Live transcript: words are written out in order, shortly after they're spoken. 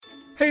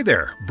Hey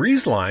there,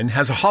 BreezeLine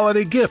has a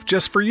holiday gift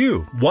just for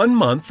you. 1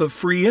 month of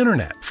free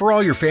internet for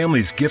all your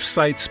family's gift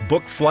sites,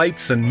 book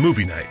flights, and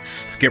movie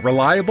nights. Get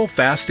reliable,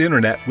 fast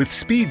internet with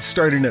speeds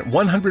starting at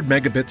 100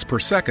 megabits per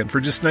second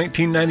for just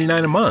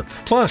 $19.99 a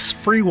month. Plus,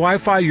 free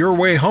Wi-Fi your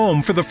way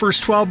home for the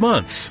first 12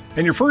 months.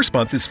 And your first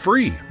month is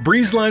free.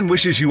 BreezeLine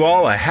wishes you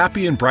all a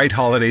happy and bright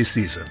holiday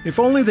season. If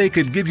only they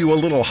could give you a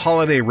little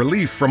holiday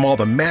relief from all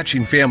the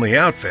matching family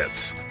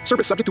outfits.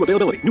 Service subject to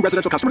availability. New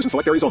residential customers in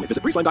select areas only.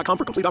 Visit breezeline.com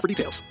for complete offer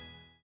details.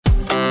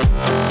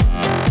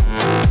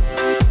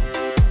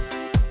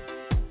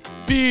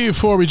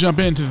 Before we jump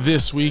into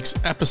this week's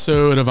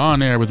episode of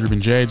On Air with Ruben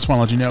J, just want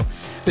to let you know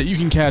that you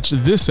can catch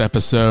this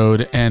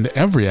episode and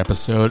every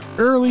episode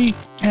early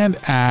and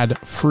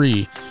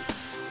ad-free.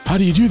 How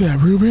do you do that,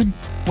 Ruben?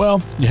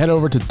 Well, you head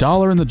over to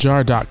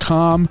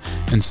dollarinthejar.com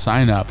and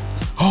sign up.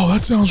 Oh,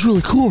 that sounds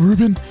really cool,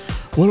 Ruben.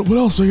 What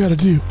else do I got to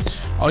do?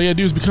 All you got to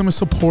do is become a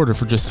supporter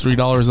for just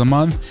 $3 a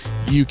month.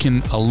 You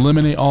can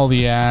eliminate all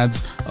the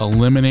ads,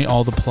 eliminate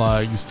all the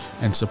plugs,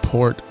 and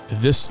support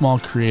this small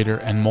creator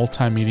and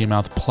Multimedia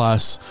Mouth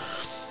Plus.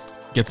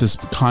 Get this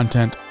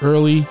content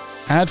early,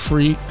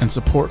 ad-free, and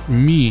support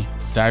me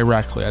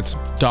directly. That's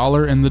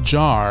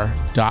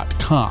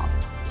dollarinthejar.com.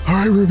 All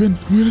right, Ruben,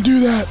 I'm going to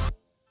do that.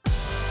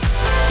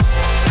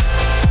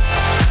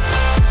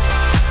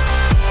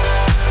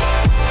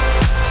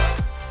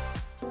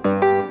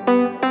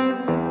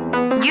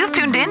 You've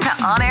tuned in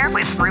to On Air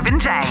with Ruben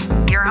J,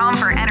 your home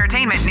for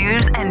entertainment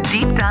news and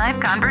deep dive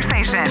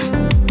conversation.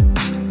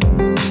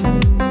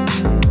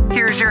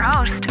 Here's your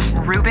host,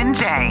 Ruben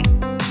J.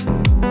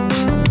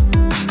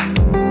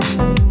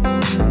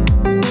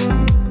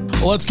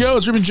 Let's go.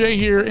 It's Ruben J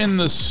here in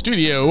the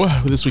studio.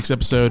 This week's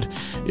episode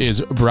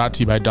is brought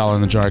to you by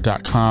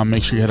dollarinthejar.com.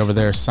 Make sure you head over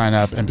there, sign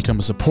up, and become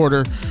a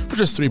supporter for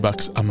just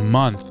 $3 a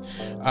month.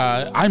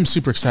 I'm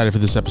super excited for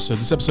this episode.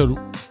 This episode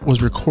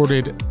was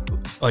recorded,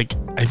 I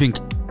think,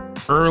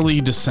 early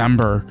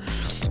December.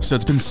 So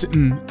it's been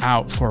sitting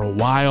out for a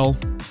while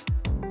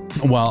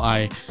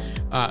I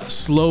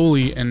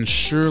slowly and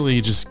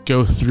surely just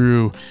go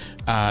through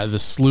the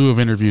slew of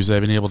interviews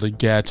I've been able to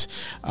get.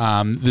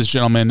 This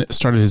gentleman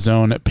started his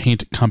own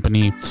paint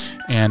company,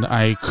 and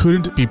I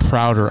couldn't be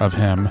prouder of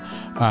him.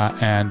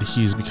 And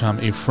he's become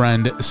a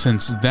friend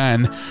since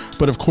then.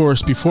 But of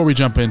course, before we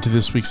jump into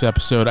this week's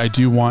episode, I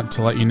do want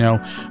to let you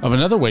know of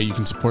another way you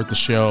can support the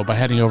show by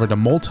heading over to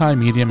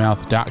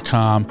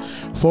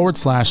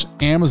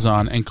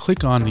multimediamouth.com/Amazon and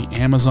click on the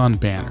Amazon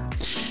banner.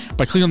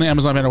 By clicking on the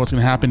Amazon banner, what's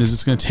going to happen is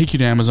it's going to take you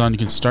to Amazon. You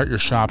can start your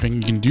shopping.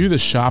 You can do the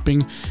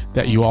shopping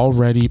that you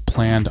already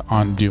planned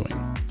on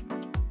doing.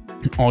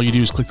 All you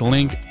do is click the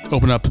link,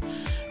 open up the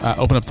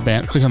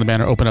banner, click on the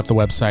banner, open up the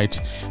website,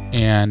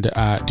 and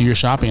do your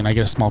shopping, and I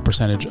get a small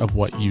percentage of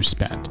what you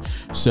spend.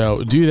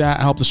 So do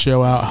that, help the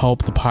show out,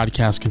 help the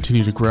podcast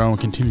continue to grow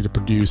and continue to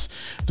produce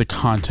the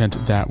content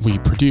that we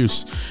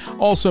produce.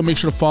 Also, make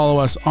sure to follow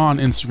us on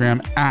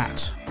Instagram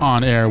at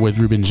On Air with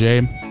Ruben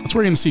J. That's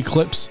where you're going to see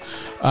clips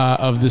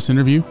of this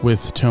interview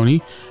with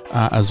Tony,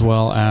 as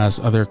well as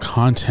other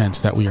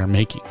content that we are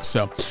making.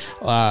 So,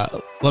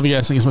 love you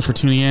guys. Thank you so much for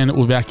tuning in.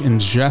 We'll be back in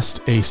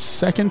just a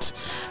second,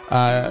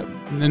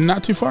 and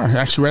not too far.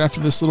 Actually, right after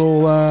this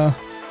little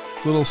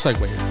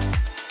segue here.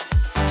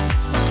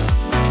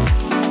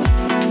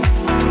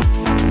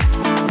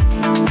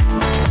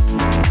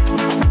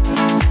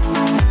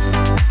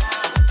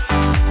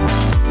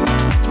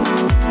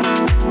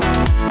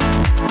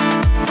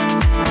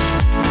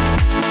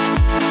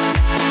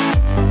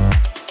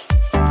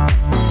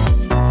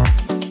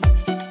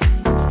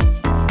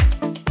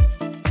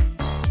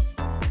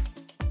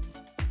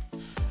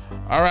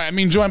 All right, I'm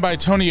being joined by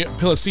Tony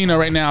Pilicino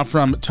right now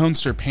from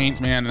Tonester Paint,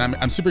 man, and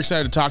I'm super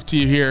excited to talk to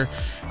you here.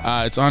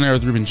 It's On Air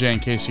with Ruben J. In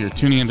case you're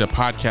tuning into a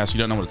podcast, you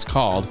don't know what it's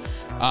called.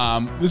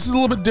 This is a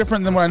little bit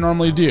different than what I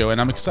normally do,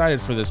 and I'm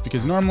excited for this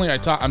because normally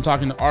I'm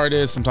talking to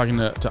artists, I'm talking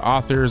to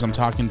authors, I'm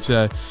talking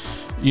to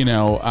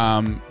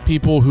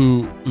people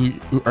who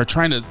are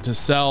trying to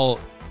sell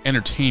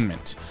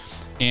entertainment,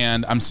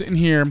 and I'm sitting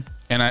here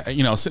and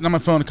I sitting on my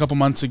phone a couple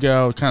months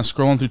ago, kind of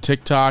scrolling through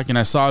TikTok, and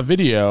I saw a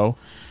video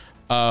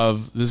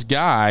of this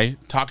guy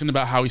talking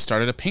about how he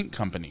started a paint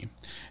company.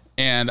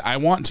 And I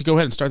want to go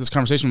ahead and start this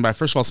conversation by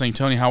first of all saying,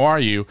 Tony, how are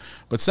you?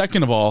 But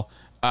second of all,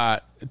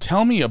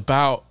 tell me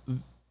about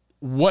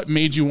what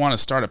made you want to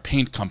start a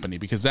paint company,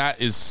 because that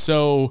is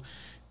so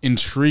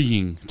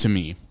intriguing to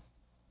me.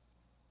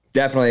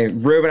 Definitely.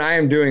 Ruben, I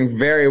am doing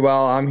very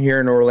well. I'm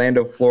here in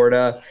Orlando,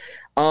 Florida.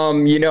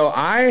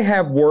 I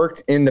have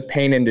worked in the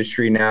paint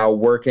industry now,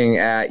 working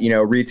at,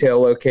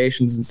 retail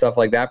locations and stuff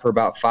like that for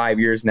about 5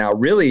 years now.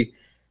 Really,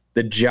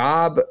 the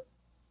job,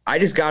 I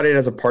just got it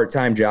as a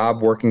part-time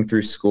job working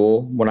through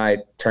school when I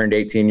turned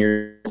 18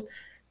 years.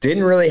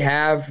 Didn't really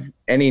have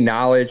any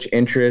knowledge,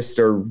 interest,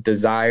 or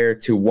desire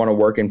to want to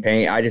work in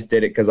paint. I just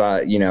did it because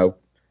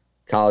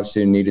college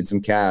student needed some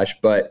cash.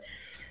 But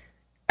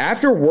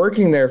after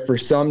working there for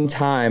some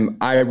time,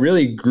 I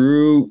really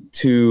grew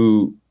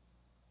to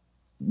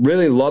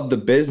really love the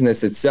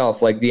business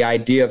itself, like the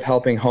idea of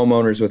helping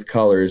homeowners with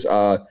colors.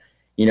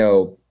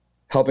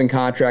 helping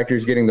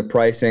contractors, getting the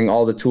pricing,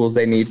 all the tools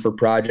they need for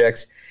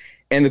projects.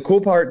 And the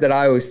cool part that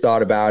I always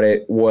thought about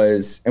it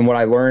was, and what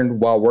I learned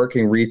while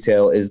working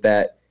retail, is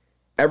that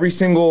every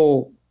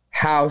single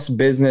house,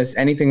 business,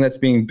 anything that's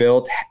being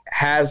built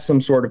has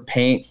some sort of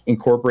paint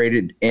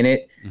incorporated in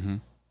it,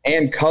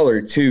 and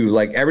color too.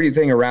 Like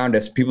everything around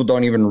us, people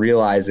don't even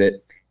realize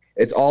it.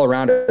 It's all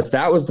around us.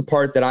 That was the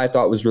part that I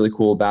thought was really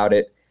cool about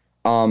it.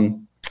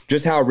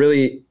 Just how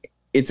really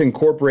it's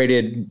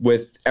incorporated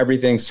with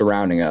everything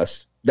surrounding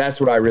us.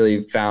 That's what I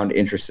really found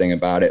interesting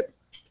about it.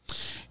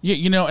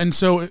 Yeah, and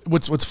so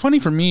what's funny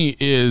for me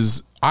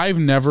is I've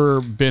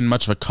never been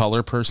much of a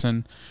color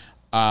person.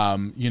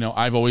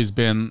 I've always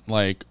been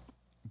like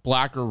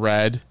black or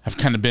red have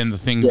kind of been the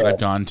things that I've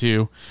gone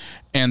to.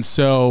 And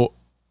so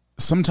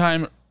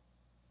sometime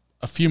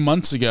a few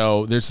months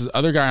ago, there's this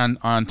other guy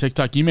on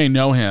TikTok, you may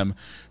know him,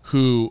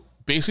 who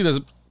basically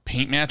does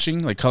paint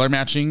matching, like color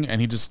matching,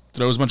 and he just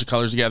throws a bunch of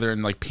colors together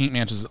and like paint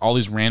matches all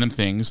these random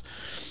things.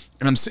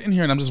 And I'm sitting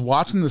here and I'm just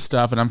watching this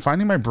stuff and I'm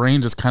finding my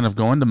brain just kind of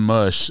going to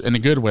mush in a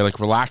good way, like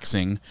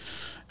relaxing.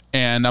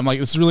 And I'm like,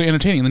 this is really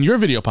entertaining. And then your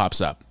video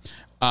pops up.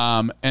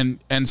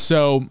 And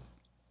so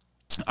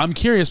I'm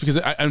curious because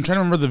I'm trying to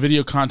remember the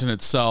video content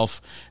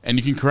itself, and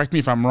you can correct me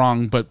if I'm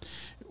wrong, but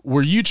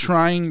were you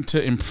trying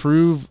to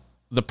improve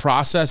the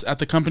process at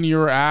the company you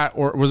were at,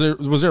 or was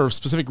there a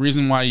specific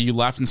reason why you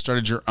left and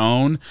started your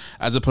own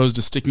as opposed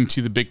to sticking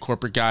to the big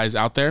corporate guys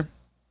out there?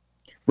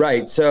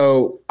 Right.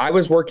 So I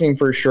was working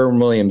for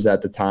Sherwin-Williams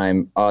at the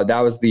time. That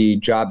was the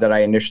job that I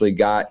initially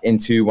got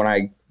into when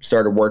I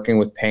started working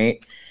with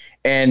paint.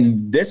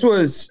 And this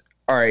was,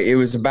 it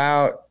was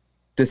about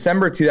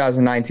December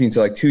 2019,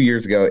 so like 2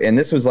 years ago. And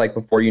this was like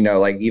before,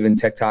 like even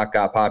TikTok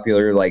got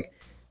popular, like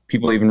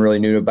people even really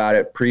knew about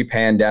it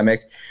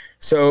pre-pandemic.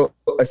 So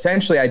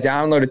essentially I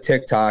downloaded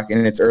TikTok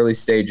in its early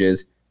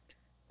stages.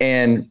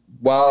 And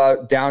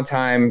while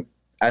downtime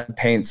at the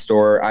paint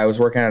store, I was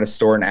working at a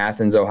store in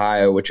Athens,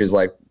 Ohio, which is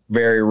like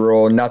very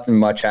rural, nothing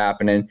much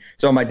happening.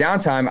 So in my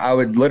downtime, I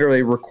would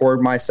literally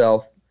record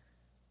myself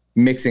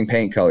mixing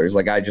paint colors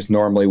like I just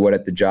normally would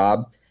at the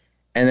job.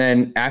 And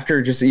then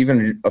after just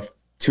even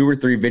 2 or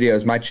 3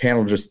 videos, my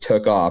channel just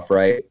took off,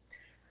 right?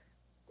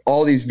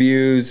 All these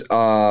views,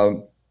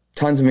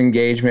 tons of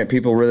engagement.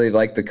 People really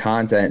liked the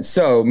content.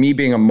 So me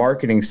being a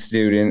marketing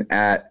student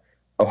at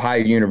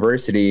Ohio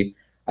University,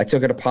 I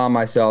took it upon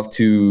myself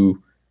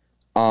to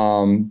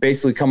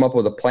basically come up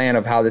with a plan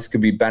of how this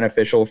could be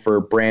beneficial for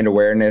brand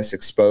awareness,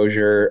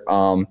 exposure,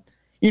 all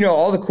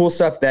the cool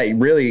stuff that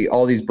really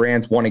all these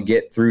brands want to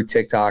get through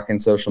TikTok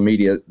and social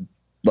media,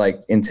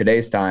 like in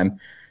today's time.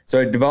 So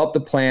I developed a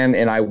plan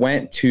and I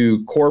went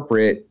to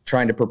corporate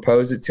trying to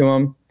propose it to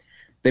them.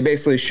 They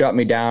basically shut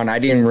me down. I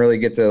didn't really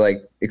get to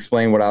like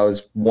explain what I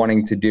was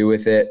wanting to do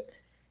with it.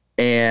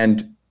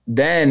 And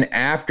then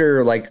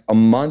after like a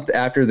month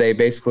after they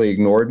basically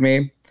ignored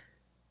me,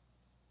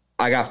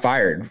 I got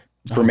fired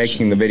for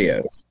making the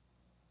videos.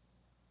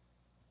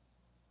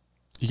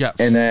 You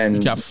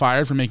got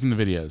fired for making the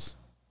videos.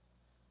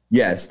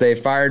 Yes, they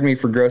fired me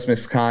for gross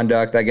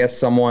misconduct. I guess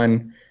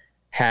someone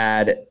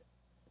had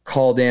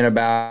called in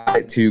about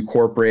it to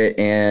corporate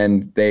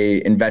and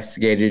they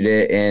investigated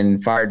it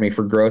and fired me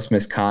for gross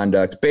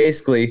misconduct.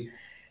 Basically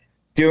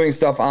doing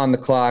stuff on the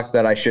clock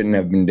that I shouldn't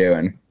have been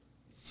doing.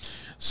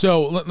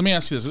 So let me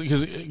ask you this,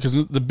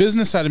 because the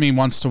business side of me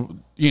wants to,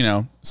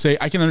 say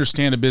I can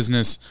understand a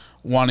business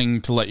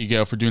wanting to let you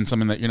go for doing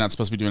something that you're not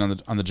supposed to be doing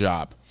on the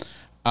job.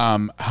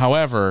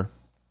 However,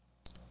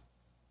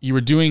 you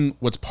were doing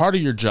what's part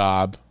of your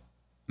job,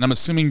 and I'm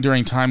assuming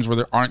during times where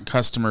there aren't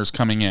customers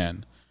coming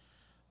in.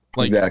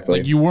 Exactly.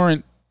 Like you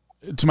weren't,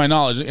 to my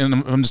knowledge, and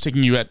I'm just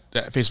taking you at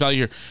face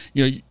value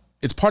here,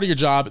 it's part of your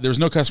job. There was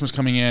no customers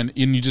coming in,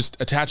 and you just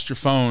attached your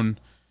phone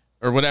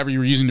or whatever you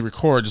were using to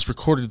record, just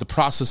recorded the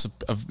process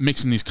of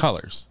mixing these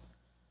colors.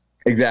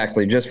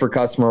 Exactly. Just for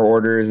customer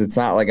orders. It's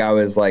not like I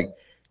was like,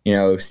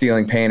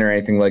 stealing paint or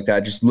anything like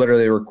that. Just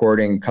literally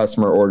recording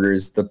customer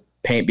orders, the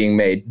paint being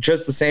made,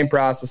 just the same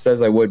process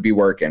as I would be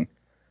working.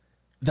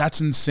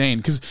 That's insane.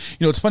 Because,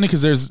 it's funny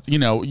because there's,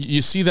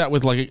 you see that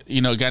with like,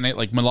 a guy named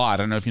like Malad. I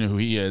don't know if you know who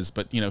he is,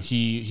 but,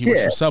 he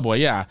works for Subway.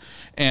 Yeah.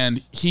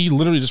 And he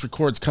literally just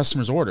records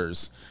customers'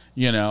 orders,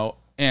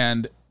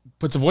 and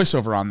puts a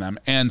voiceover on them.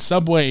 And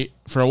Subway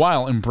for a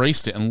while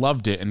embraced it and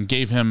loved it and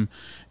gave him,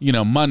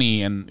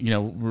 money, and,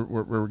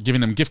 we're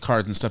giving them gift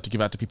cards and stuff to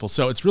give out to people.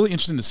 So it's really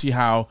interesting to see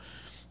how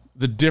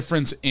the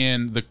difference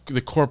in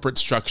the corporate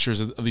structures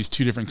of these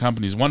two different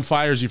companies. One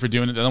fires you for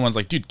doing it. The other one's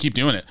like, dude, keep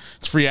doing it.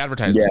 It's free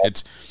advertisement. Yeah.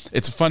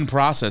 It's a fun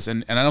process.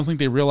 And I don't think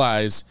they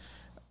realize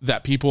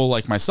that people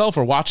like myself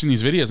are watching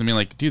these videos and being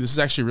like, dude, this is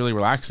actually really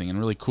relaxing and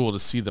really cool to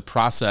see the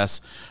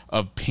process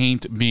of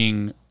paint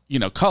being,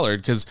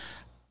 colored. Cause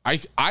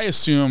I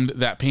assumed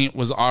that paint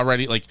was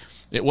already like,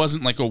 it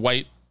wasn't like a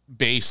white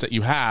base that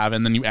you have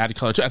and then you add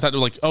color to it. I thought they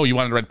were like, oh, you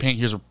wanted red paint,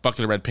 here's a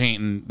bucket of red paint,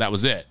 and that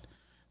was it.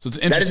 So it's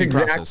an interesting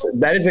process.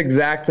 That is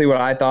exactly what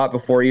I thought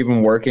before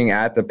even working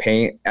at the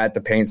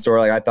paint store.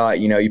 Like I thought,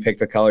 you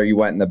picked a color, you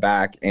went in the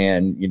back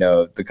and,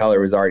 the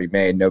color was already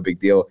made, no big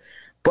deal.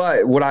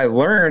 But what I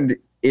learned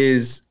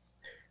is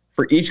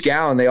for each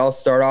gallon, they all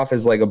start off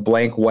as like a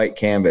blank white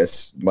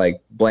canvas,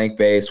 like blank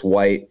base,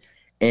 white.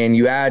 And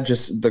you add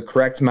just the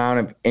correct amount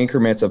of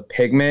increments of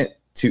pigment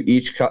to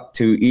each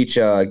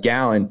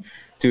gallon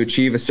to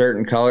achieve a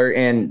certain color.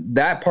 And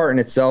that part in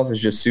itself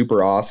is just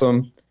super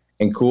awesome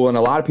and cool. And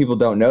a lot of people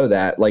don't know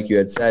that, like you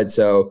had said.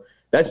 So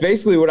that's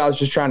basically what I was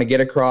just trying to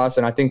get across.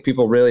 And I think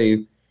people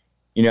really,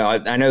 you know,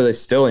 I know they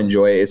still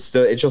enjoy it.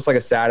 It's just like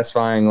a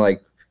satisfying,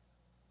 like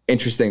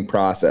interesting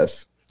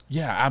process.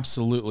 Yeah,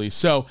 absolutely.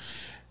 So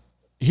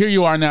here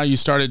you are now, you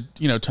started,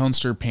 you know,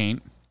 Tonester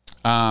Paint.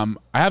 I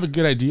have a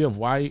good idea of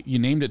why you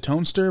named it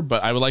Tonester,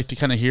 but I would like to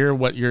kind of hear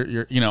what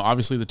your, you know,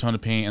 obviously the tone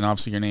of paint and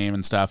obviously your name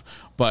and stuff,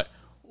 but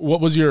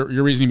what was your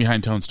reasoning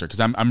behind Tonester? Cause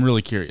I'm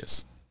really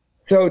curious.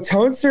 So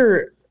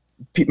Tonester,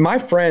 my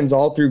friends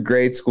all through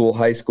grade school,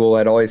 high school,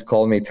 had always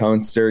called me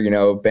Tonester, you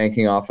know,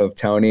 banking off of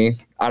Tony.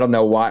 I don't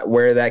know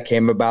where that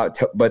came about,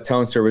 but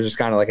Tonester was just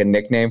kind of like a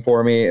nickname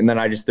for me. And then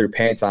I just threw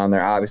paints on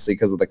there, obviously,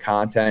 because of the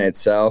content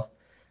itself.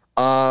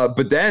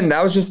 But then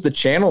that was just the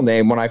channel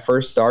name when I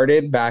first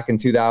started back in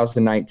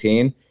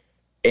 2019.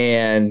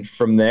 And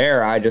from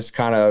there, I just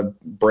kind of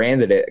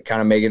branded it,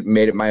 kind of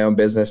made it my own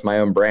business, my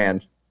own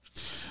brand.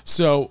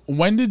 So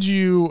when did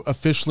you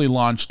officially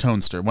launch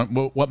Tonester?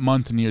 What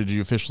month and year did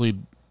you officially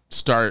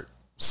start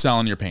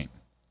selling your paint?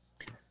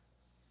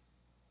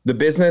 The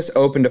business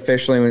opened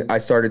officially when I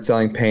started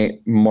selling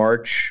paint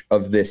March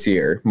of this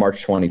year,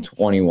 March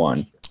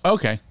 2021.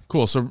 Okay,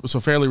 cool. So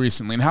fairly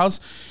recently. And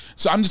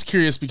so I'm just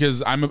curious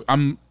because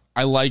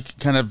I like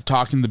kind of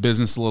talking the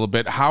business a little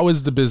bit. How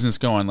is the business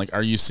going? Like,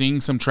 are you seeing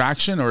some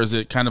traction or is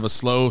it kind of a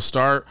slow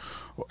start?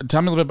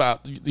 Tell me a little bit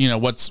about, you know,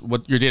 what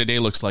your day-to-day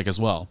looks like as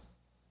well.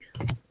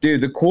 Dude,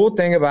 the cool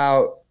thing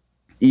about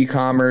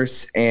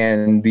e-commerce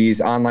and these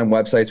online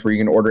websites where you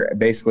can order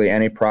basically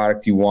any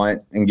product you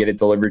want and get it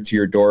delivered to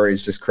your door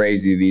is just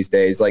crazy these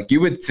days. Like you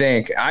would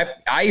think,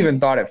 I even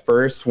thought at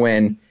first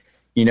when,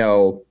 you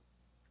know,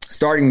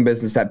 starting the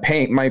business that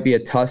paint might be a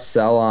tough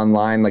sell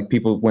online. Like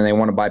people, when they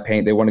want to buy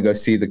paint, they want to go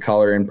see the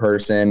color in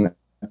person,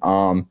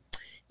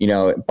 you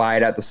know, buy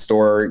it at the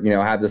store, you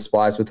know, have the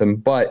supplies with them.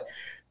 But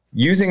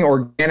using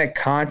organic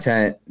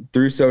content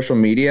through social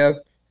media,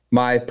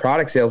 my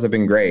product sales have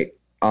been great.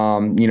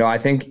 You know, I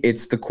think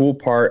it's the cool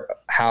part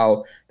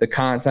how the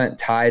content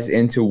ties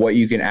into what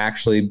you can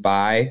actually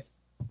buy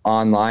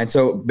online.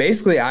 So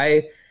basically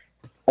I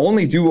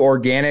only do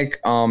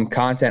organic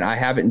content. I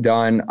haven't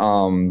done,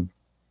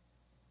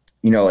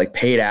 you know, like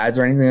paid ads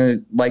or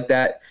anything like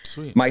that.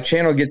 Sweet. My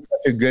channel gets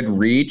such a good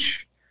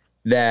reach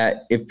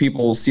that if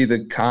people see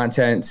the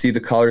content, see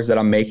the colors that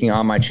I'm making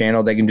on my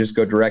channel, they can just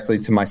go directly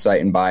to my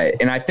site and buy it.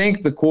 And I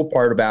think the cool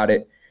part about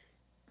it,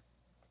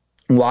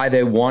 why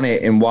they want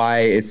it and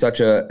why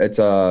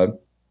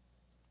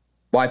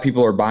why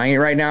people are buying it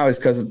right now is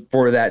because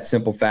for that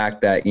simple fact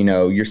that, you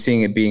know, you're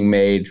seeing it being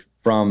made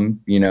from,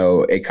 you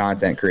know, a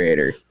content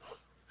creator.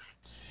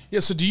 Yeah.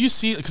 So do you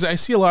see, because I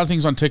see a lot of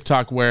things on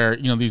TikTok where,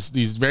 you know,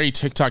 these very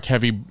TikTok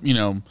heavy, you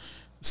know,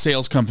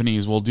 sales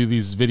companies will do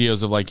these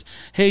videos of like,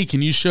 hey,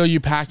 can you show you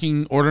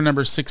packing order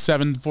number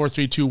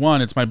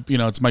 674321?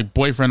 It's my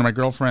boyfriend or my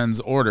girlfriend's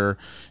order,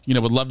 you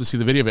know, would love to see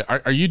the video of it.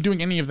 Are you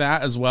doing any of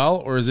that as well?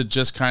 Or is it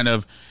just kind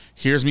of,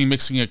 here's me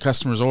mixing a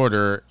customer's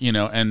order, you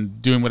know,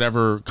 and doing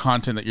whatever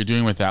content that you're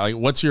doing with that? Like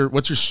what's your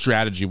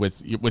strategy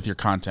with your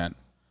content?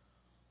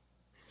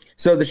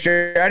 So the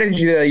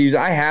strategy that I use,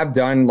 I have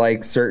done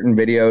like certain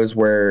videos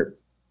where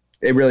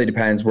it really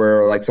depends,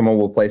 where like someone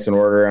will place an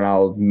order and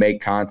I'll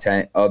make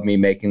content of me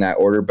making that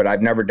order, but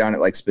I've never done it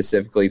like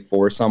specifically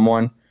for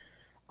someone.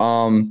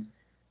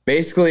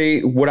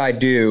 Basically what I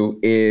do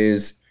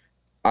is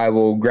I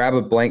will grab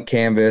a blank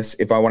canvas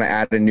if I want to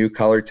add a new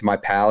color to my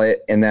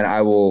palette, and then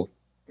I will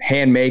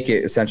hand make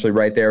it essentially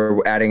right there,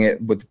 adding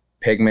it with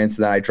pigments.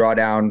 And then I draw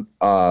down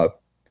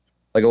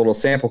like a little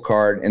sample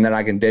card, and then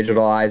I can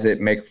digitalize it,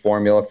 make a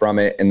formula from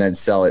it, and then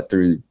sell it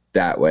through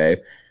that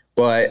way.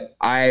 But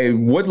I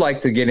would like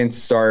to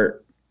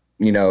start,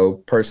 you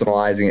know,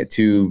 personalizing it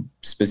to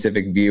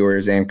specific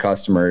viewers and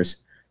customers.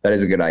 That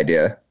is a good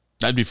idea.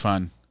 That'd be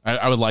fun.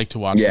 I would like to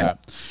watch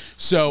that.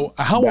 So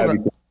how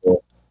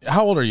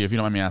old are you, if you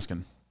don't mind me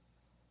asking?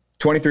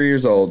 23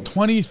 years old.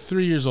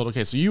 23 years old.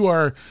 Okay. So you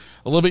are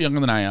a little bit younger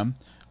than I am.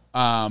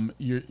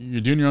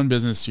 You're doing your own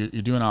business. You're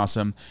doing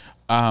awesome.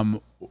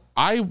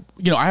 I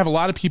have a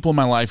lot of people in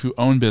my life who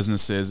own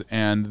businesses,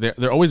 and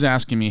they're always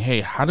asking me,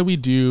 hey, how do we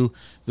do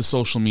the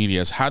social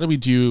medias? How do we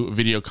do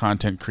video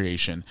content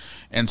creation?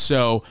 And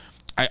so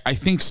I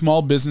think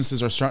small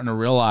businesses are starting to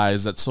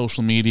realize that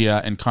social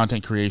media and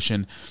content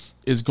creation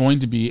is going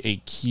to be a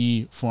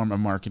key form of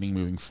marketing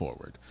moving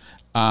forward.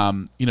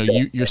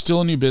 You're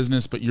still a new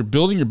business, but you're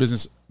building your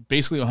business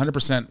basically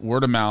 100%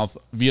 word of mouth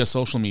via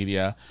social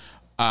media.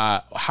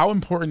 How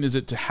important is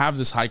it to have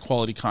this high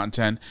quality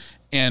content,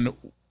 and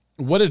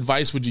what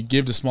advice would you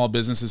give to small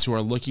businesses who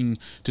are looking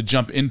to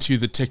jump into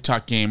the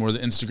TikTok game or the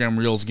Instagram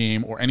Reels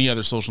game or any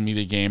other social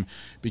media game?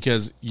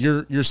 Because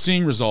you're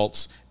seeing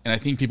results, and I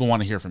think people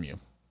want to hear from you.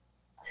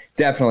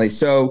 Definitely.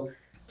 So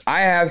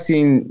I have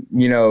seen,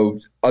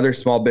 other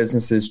small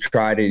businesses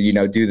try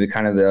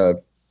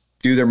to,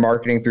 do their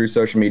marketing through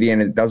social media,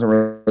 and it doesn't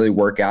really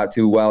work out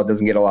too well. It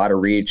doesn't get a lot of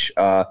reach.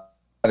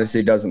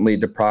 Obviously, it doesn't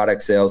lead to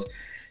product sales.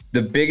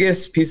 The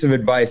biggest piece of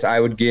advice I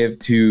would give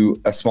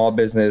to a small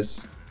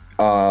business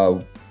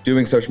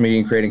doing social media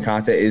and creating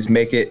content is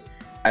make it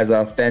as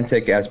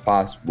authentic as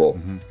possible.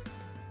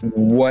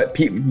 What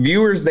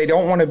viewers, they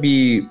don't want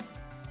to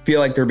feel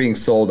like they're being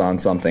sold on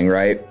something,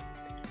 right?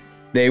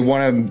 They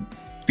want to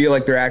feel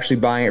like they're actually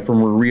buying it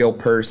from a real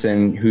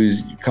person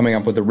who's coming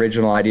up with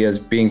original ideas,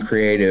 being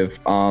creative,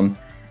 and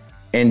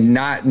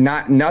not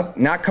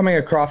coming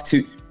across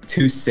too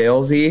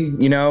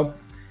salesy.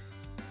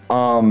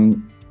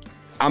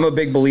 I'm a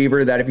big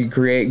believer that if you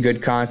create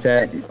good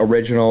content,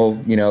 original,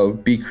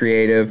 be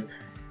creative,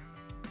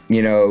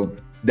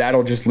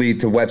 that'll just lead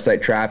to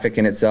website traffic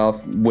in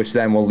itself, which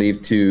then will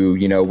lead to,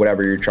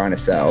 whatever you're trying to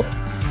sell.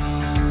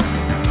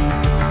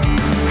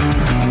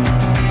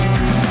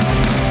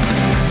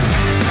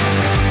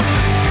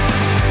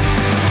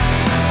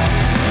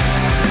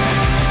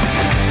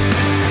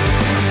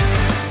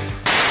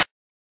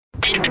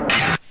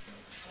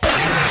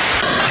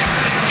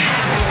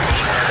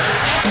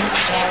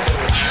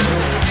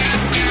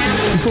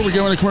 Before we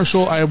go into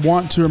commercial, I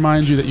want to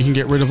remind you that you can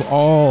get rid of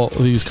all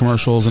of these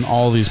commercials and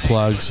all of these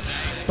plugs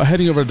by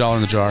heading over to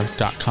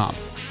dollarinthejar.com.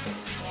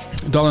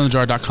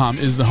 Dollarinthejar.com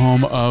is the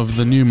home of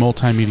the new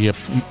Multimedia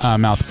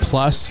Mouth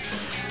Plus.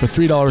 For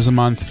 $3 a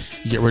month,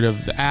 you get rid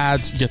of the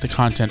ads, you get the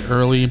content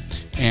early,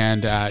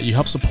 and you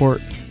help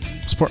support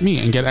me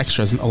and get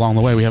extras along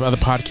the way. We have other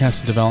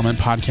podcasts in development,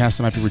 podcasts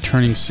that might be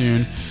returning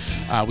soon.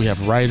 We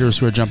have writers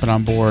who are jumping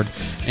on board,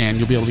 and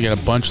you'll be able to get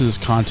a bunch of this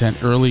content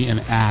early and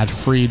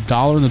ad-free.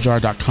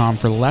 dollarinthejar.com.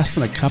 For less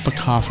than a cup of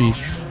coffee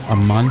a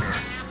month,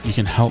 you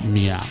can help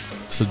me out.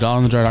 So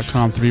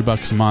dollarinthejar.com,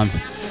 $3 a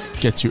month,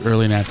 gets you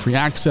early and ad-free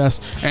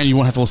access, and you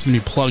won't have to listen to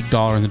me plug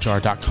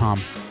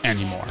dollarinthejar.com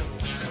anymore.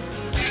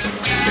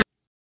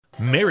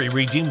 Mary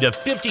redeemed a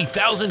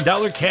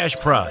 $50,000 cash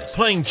prize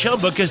playing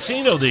Chumba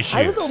Casino this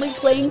year. I was only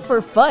playing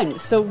for fun,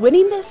 so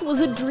winning this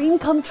was a dream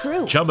come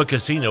true. Chumba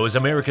Casino is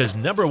America's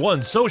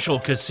 #1 social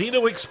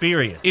casino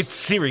experience. It's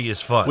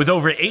serious fun. With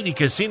over 80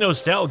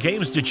 casino-style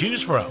games to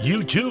choose from,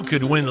 you too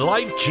could win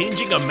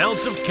life-changing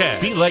amounts of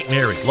cash. Be like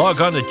Mary.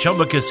 Log on to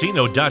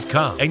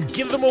ChumbaCasino.com and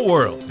give them a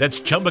whirl. That's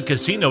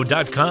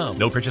ChumbaCasino.com.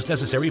 No purchase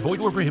necessary. Void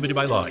where prohibited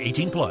by law.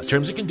 18+.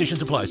 Terms and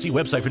conditions apply. See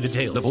website for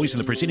details. The voice in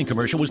the preceding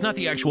commercial was not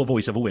the actual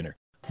voice of a winner.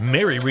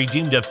 Mary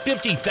redeemed a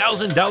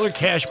 $50,000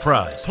 cash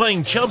prize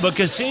playing Chumba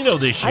Casino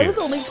this year. I was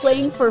only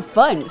playing for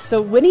fun,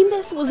 so winning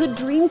this was a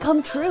dream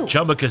come true.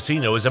 Chumba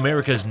Casino is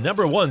America's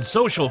 #1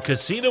 social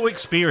casino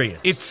experience.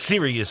 It's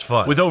serious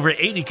fun. With over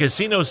 80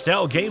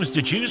 casino-style games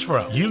to choose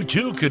from, you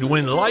too could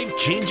win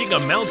life-changing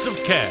amounts of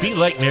cash. Be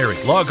like Mary.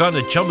 Log on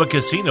to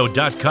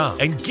ChumbaCasino.com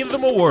and give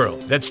them a whirl.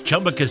 That's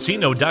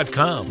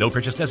ChumbaCasino.com. No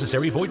purchase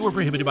necessary. Void where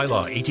prohibited by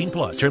law.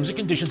 18+. Terms and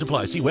conditions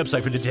apply. See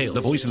website for details.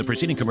 The voice in the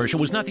preceding commercial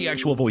was not the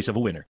actual voice of a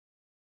winner.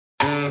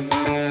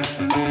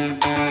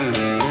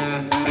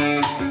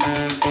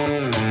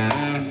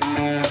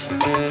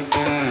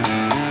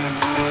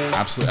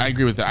 Absolutely. I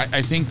agree with that.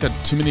 I think that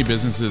too many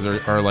businesses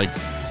are like,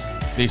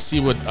 they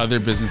see what other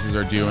businesses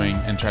are doing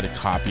and try to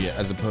copy it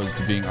as opposed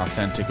to being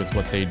authentic with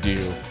what they do,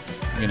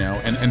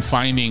 and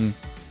finding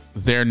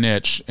their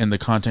niche in the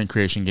content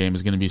creation game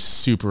is going to be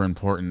super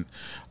important.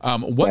 What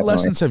Definitely.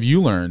 Lessons have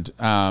you learned?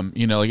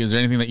 Is there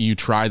anything that you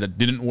tried that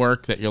didn't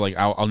work that you're like,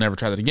 I'll never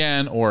try that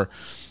again? Or,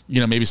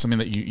 maybe something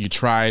that you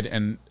tried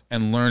and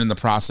learned in the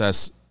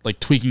process, like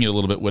tweaking it a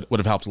little bit would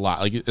have helped a lot.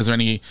 Like, is there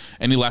any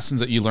lessons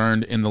that you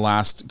learned in the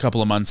last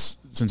couple of months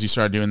since you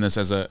started doing this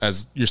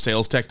as your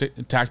sales tactic?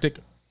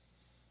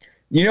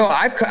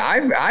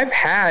 I've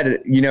had,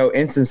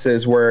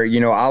 instances where,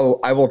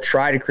 I will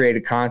try to create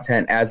a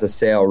content as a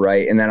sale,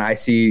 right? And then I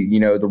see,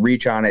 the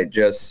reach on it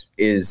just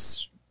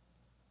is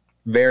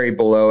very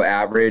below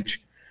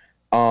average.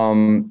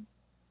 Don't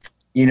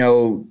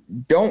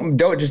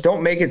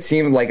make it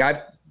seem like I've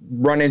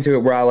run into it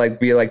where I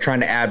be trying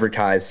to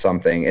advertise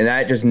something, and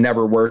that just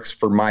never works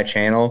for my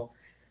channel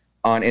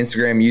on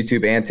Instagram,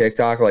 YouTube, and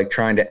TikTok,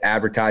 trying to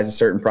advertise a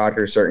certain product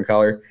or a certain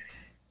color.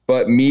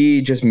 But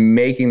me just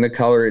making the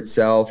color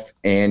itself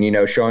and,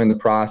 showing the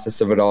process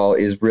of it all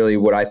is really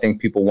what I think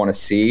people want to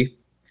see.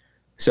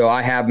 So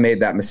I have made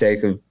that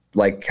mistake of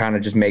kind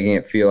of just making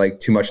it feel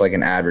too much like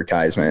an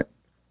advertisement.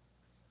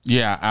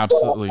 Yeah,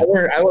 absolutely.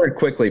 I learned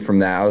quickly from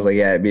that. I was like,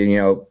 yeah,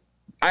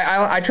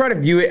 I try to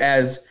view it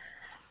as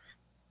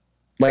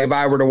if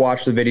I were to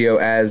watch the video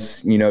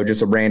as,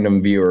 just a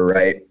random viewer,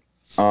 right?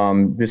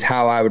 Just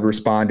how I would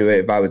respond to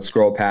it if I would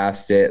scroll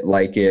past it,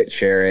 like it,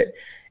 share it.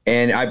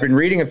 And I've been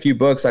reading a few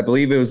books. I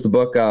believe it was the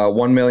book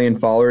 1 Million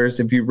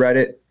Followers, if you've read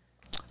it.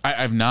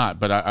 I've not,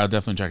 but I'll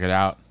definitely check it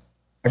out.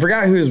 I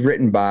forgot who it was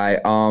written by.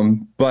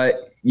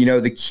 But,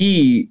 the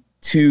key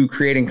to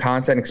creating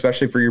content,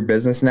 especially for your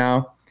business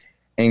now,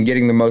 and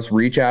getting the most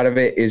reach out of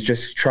it is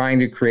just trying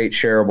to create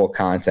shareable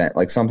content,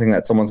 like something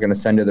that someone's going to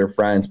send to their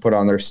friends, put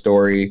on their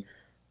story,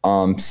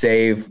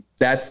 save.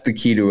 That's the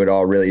key to it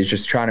all, really, is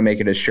just trying to make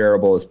it as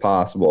shareable as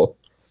possible.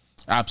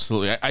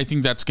 Absolutely. I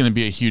think that's going to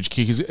be a huge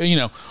key because,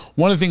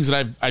 one of the things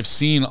that I've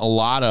seen a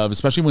lot of,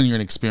 especially when you're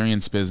an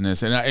experienced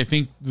business, and I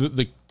think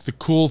the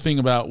cool thing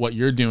about what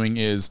you're doing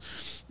is,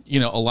 a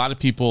lot of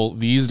people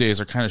these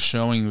days are kind of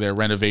showing their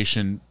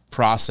renovation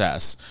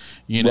process,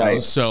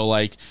 Right. So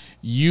like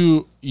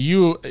you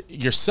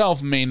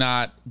yourself may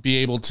not be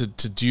able to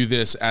do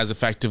this as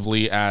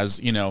effectively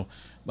as,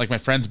 like my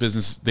friend's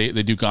business, they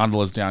do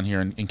gondolas down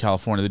here in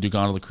California. They do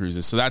gondola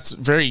cruises. So that's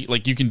very,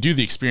 like, you can do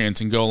the experience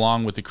and go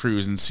along with the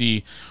cruise and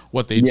see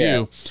what they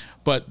do.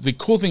 But the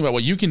cool thing about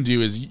what you can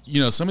do is,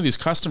 some of these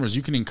customers,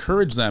 you can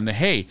encourage them to,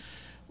 hey,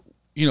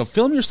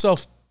 film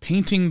yourself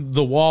painting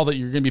the wall that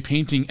you're going to be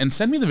painting and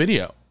send me the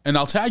video and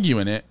I'll tag you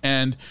in it.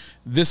 And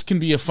this can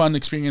be a fun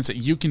experience that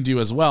you can do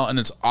as well. And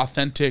it's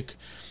authentic.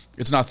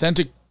 It's an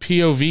authentic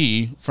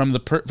POV from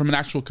an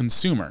actual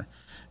consumer.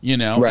 Right.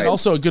 And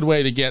also a good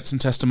way to get some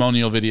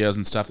testimonial videos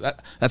and stuff.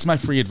 That's my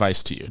free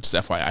advice to you, just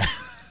FYI.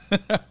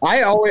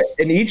 I always,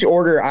 in each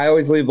order, I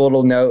always leave a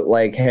little note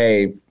like,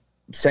 hey,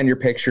 send your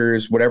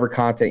pictures, whatever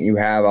content you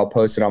have, I'll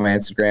post it on my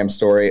Instagram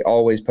story.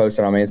 Always post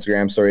it on my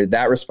Instagram story.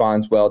 That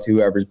responds well to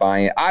whoever's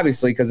buying it,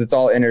 obviously, because it's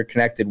all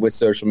interconnected with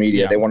social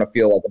media. They want to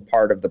feel like a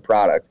part of the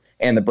product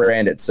and the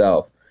brand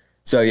itself.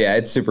 So yeah,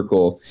 it's super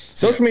cool.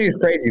 Social media is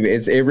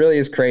crazy. It really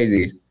is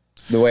crazy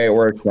the way it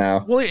works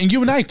now. Well, and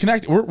you and I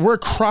connect. We're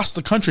across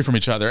the country from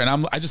each other,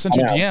 and I just sent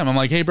you a DM. I'm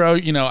like, hey, bro,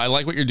 I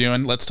like what you're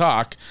doing. Let's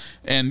talk.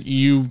 And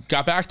you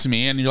got back to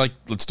me, and you're like,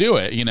 let's do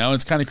it.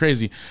 It's kind of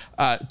crazy.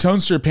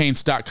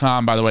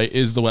 TonesterPaints.com, by the way,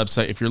 is the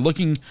website. If you're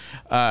looking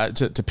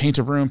to paint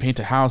a room, paint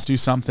a house, do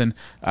something,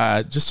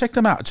 just check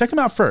them out. Check them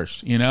out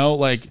first.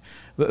 Like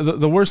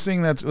the worst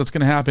thing that's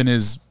going to happen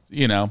is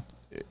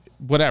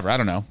whatever, I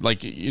don't know.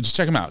 Like, you just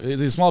check them out.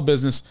 It's a small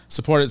business,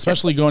 support it,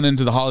 especially going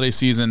into the holiday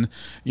season.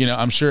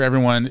 I'm sure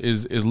everyone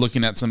is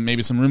looking at some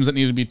rooms that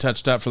need to be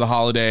touched up for the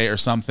holiday or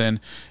something.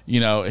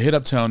 Hit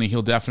up Tony.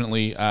 He'll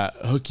definitely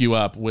hook you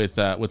up with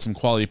some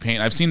quality paint.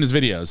 I've seen his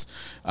videos.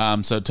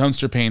 So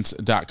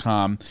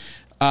TonesterPaints.com.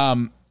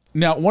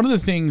 Now, one of the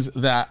things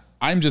that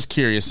I'm just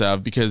curious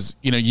of, because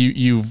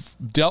you've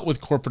dealt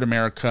with corporate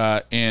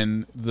America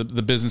in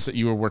the business that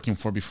you were working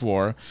for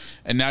before,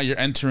 and now you're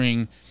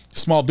entering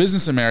small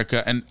business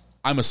America, and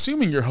I'm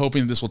assuming you're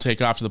hoping this will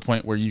take off to the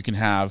point where you can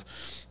have,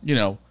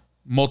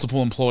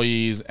 multiple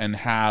employees and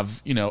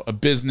have, a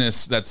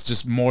business that's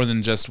just more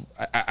than just.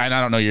 I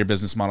don't know your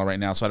business model right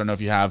now, so I don't know if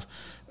you have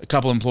a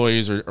couple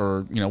employees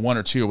or one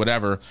or two or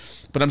whatever,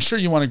 but I'm sure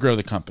you want to grow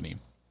the company.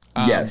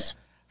 Yes.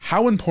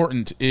 How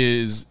important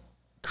is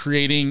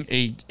creating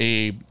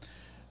a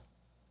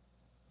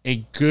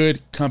good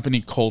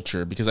company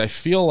culture? Because I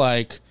feel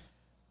like,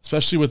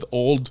 especially with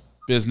old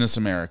business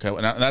America,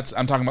 and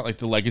I'm talking about like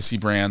the legacy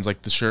brands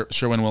like the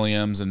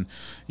Sherwin-Williams and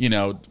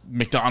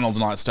McDonald's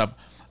and all that stuff.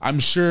 I'm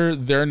sure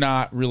they're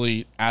not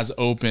really as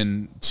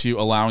open to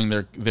allowing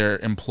their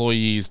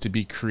employees to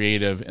be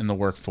creative in the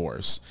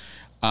workforce,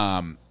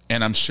 and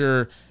I'm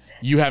sure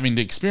you having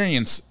to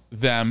experience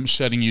them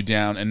shutting you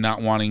down and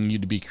not wanting you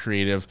to be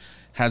creative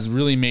has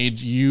really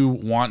made you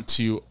want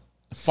to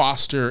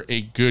foster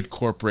a good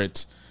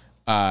corporate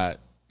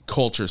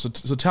culture. So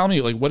tell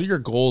me, like, what are your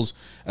goals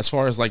as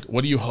far as like,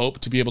 what do you hope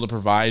to be able to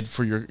provide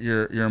for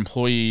your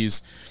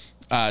employees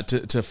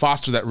to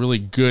foster that really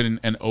good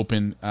and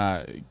open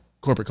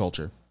corporate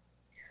culture?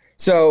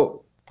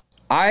 So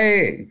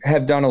I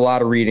have done a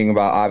lot of reading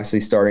about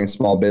obviously starting a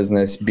small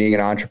business, being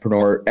an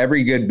entrepreneur.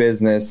 Every good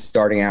business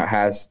starting out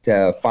has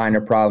to find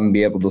a problem,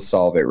 be able to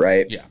solve it,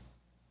 right? Yeah.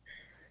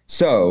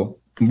 So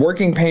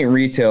working paint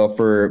retail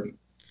for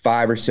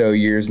 5 or so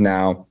years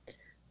now,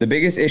 the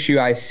biggest issue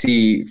I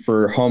see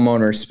for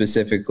homeowners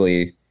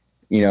specifically,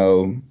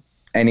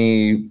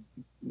 any,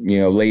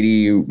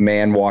 lady,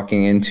 man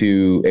walking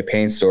into a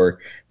paint store,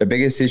 the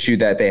biggest issue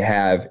that they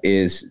have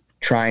is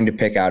trying to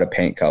pick out a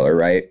paint color,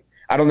 right?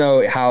 I don't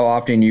know how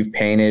often you've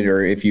painted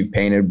or if you've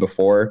painted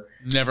before.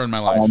 Never in my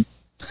life.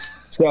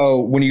 So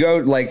when you go,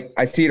 like,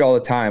 I see it all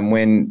the time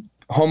when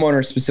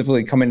homeowners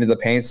specifically come into the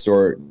paint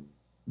store,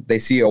 they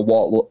see a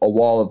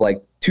wall of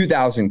like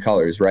 2,000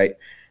 colors, right?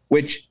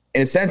 Which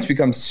in a sense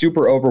becomes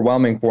super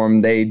overwhelming for them.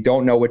 They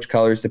don't know which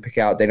colors to pick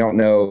out. They don't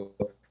know,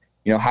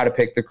 how to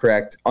pick the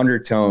correct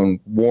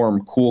undertone,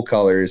 warm, cool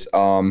colors.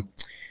 And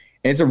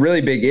it's a really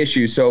big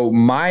issue. So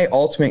my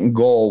ultimate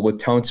goal with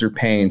Tonester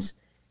Paints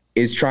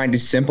is trying to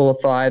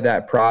simplify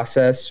that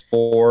process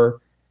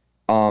for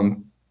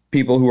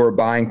people who are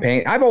buying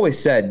paint. I've always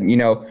said,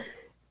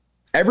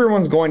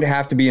 everyone's going to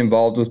have to be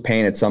involved with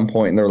paint at some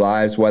point in their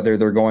lives, whether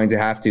they're going to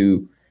have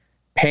to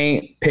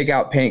pick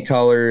out paint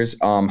colors,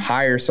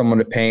 hire someone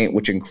to paint,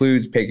 which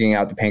includes picking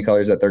out the paint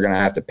colors that they're going to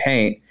have to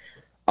paint.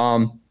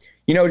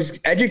 Just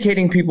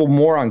educating people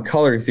more on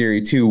color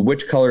theory too,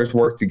 which colors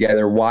work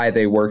together, why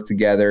they work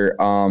together,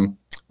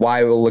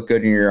 why it will look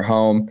good in your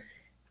home,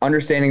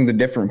 understanding the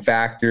different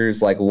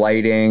factors like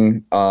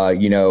lighting,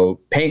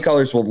 paint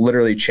colors will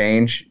literally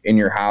change in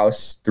your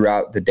house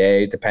throughout the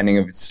day, depending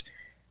if it's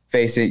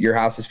your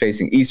house is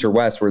facing east or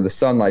west where the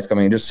sunlight's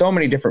coming in. There's so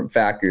many different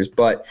factors,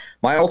 but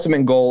my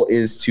ultimate goal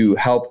is to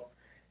help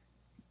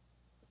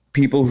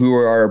people who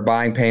are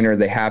buying paint or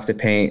they have to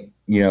paint,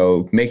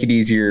 make it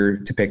easier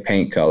to pick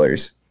paint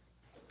colors.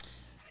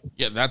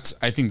 Yeah,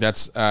 I think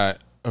that's a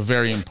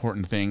very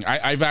important thing.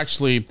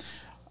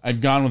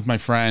 I've gone with my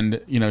friend,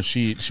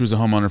 she was a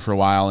homeowner for a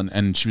while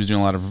and she was doing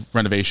a lot of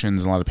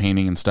renovations and a lot of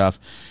painting and stuff.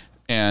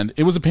 And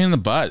it was a pain in the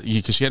butt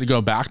because she had to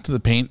go back to the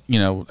paint.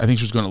 I think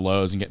she was going to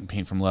Lowe's and getting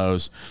paint from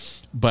Lowe's,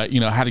 but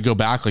had to go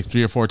back like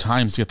 3 or 4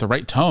 times to get the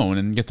right tone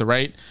and get the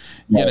right,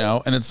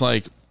 and it's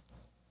like,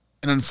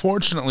 and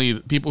unfortunately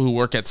people who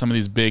work at some of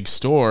these big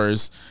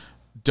stores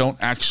don't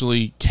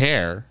actually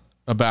care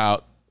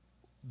about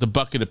the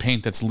bucket of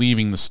paint that's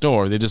leaving the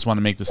store. They just want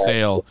to make the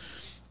sale,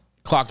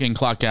 clock in,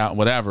 clock out,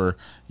 whatever.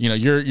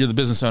 You're the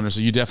business owner, so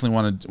you definitely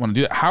want to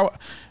do that.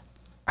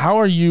 How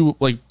are you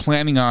like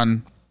planning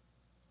on,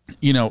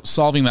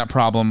 solving that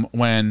problem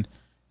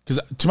because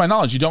to my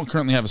knowledge, you don't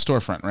currently have a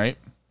storefront, right?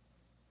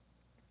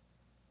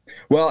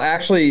 Well,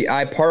 actually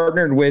I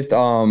partnered with,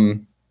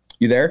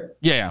 you there?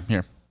 Yeah, I'm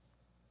here.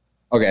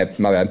 Okay,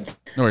 my bad.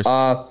 No worries.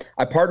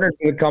 I partnered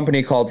with a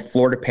company called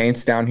Florida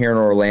Paints down here in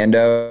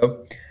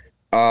Orlando.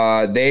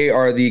 They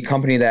are the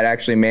company that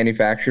actually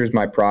manufactures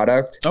my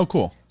product. Oh,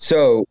 cool.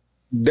 So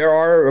there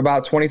are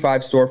about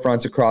 25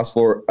 storefronts across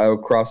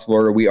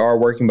Florida. We are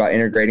working about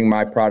integrating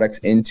my products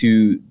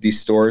into these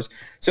stores.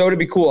 So it'd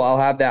be cool. I'll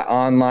have that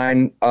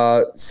online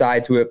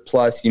side to it,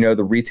 plus,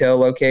 the retail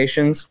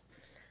locations.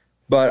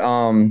 But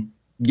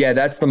yeah,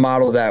 that's the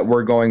model that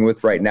we're going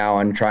with right now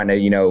and trying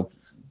to,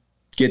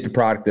 get the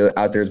product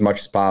out there as much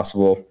as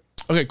possible.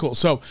 Okay, cool.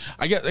 So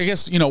I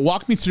guess,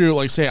 walk me through,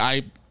 like, say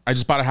I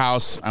just bought a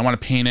house, I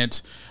want to paint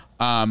it.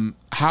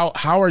 How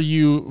are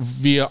you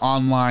via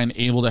online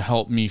able to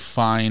help me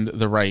find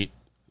the right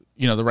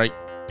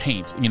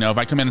paint? If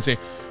I come in and say,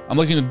 I'm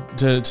looking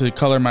to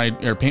color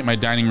or paint my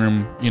dining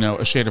room,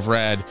 a shade of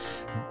red,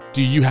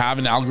 do you have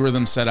an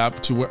algorithm set up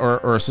to,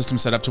 or a system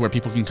set up to where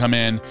people can come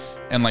in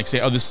and like say,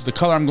 oh, this is the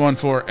color I'm going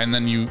for, and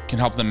then you can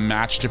help them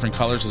match different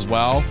colors as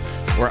well?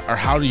 Or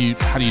how do you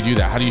do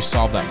that? How do you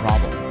solve that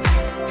problem?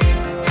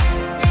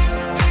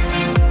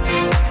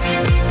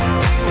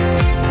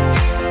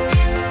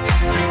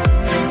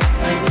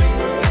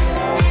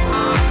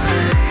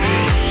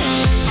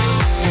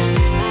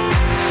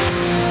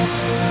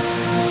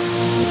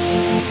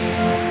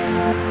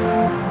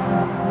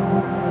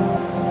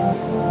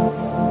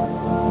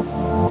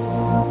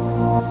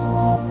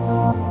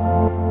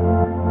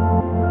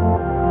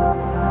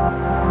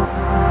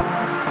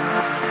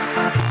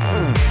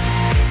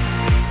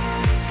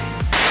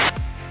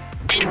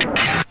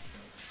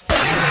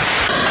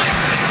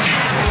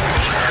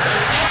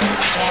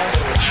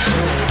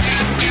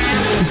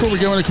 Before we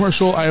go into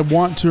commercial, I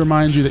want to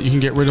remind you that you can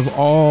get rid of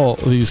all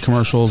of these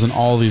commercials and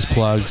all these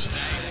plugs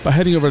by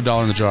heading over to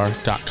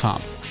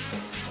dollarinthejar.com.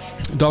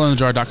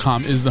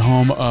 Dollarinthejar.com is the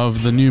home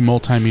of the new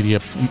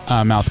multimedia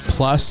Mouth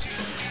Plus.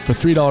 For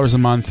 $3 a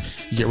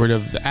month, you get rid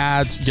of the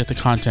ads, you get the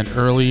content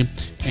early,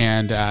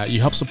 and you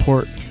help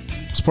support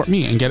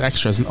me and get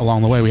extras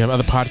along the way. We have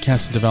other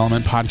podcasts in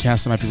development,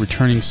 podcasts that might be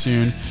returning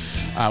soon.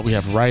 We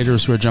have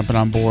writers who are jumping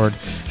on board,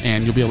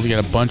 and you'll be able to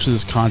get a bunch of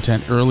this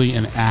content early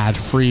and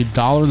ad-free.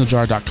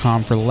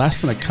 dollarinthejar.com. For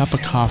less than a cup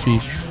of coffee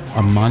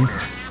a month,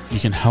 you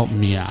can help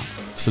me out.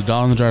 So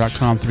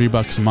dollarinthejar.com,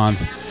 $3 a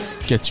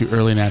month, gets you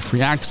early and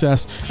ad-free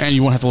access, and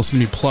you won't have to listen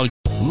to me plug.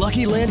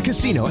 Lucky Land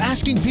Casino,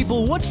 asking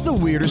people, what's the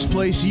weirdest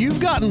place you've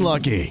gotten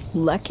lucky?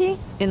 Lucky?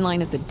 In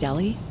line at the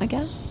deli, I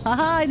guess?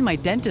 Aha, in my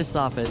dentist's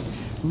office.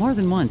 More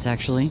than once,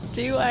 actually.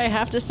 Do I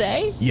have to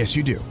say? Yes,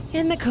 you do.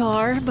 In the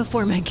car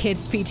before my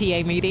kids'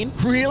 PTA meeting.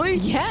 Really?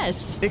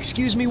 Yes.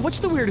 Excuse me, what's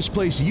the weirdest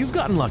place you've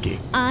gotten lucky?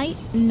 I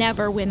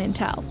never win and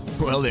tell.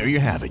 Well, there you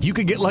have it. You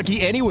can get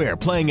lucky anywhere,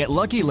 playing at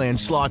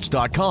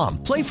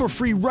LuckyLandSlots.com. Play for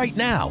free right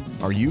now.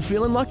 Are you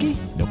feeling lucky?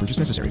 No purchase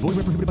necessary. Void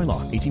where prohibited by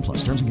law. 18 plus.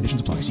 Terms and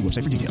conditions apply. See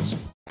website for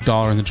details.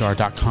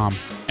 dollarinthejar.com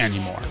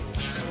anymore.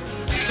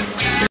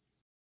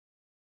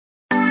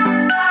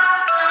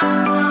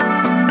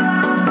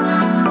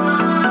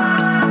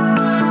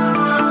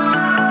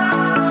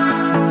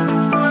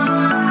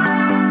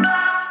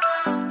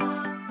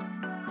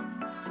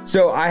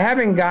 So I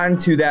haven't gotten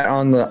to that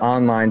on the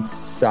online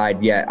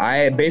side yet.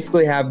 I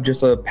basically have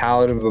just a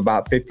palette of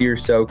about 50 or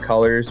so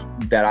colors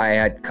that I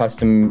had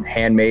custom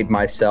handmade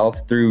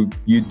myself through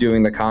you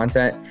doing the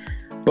content.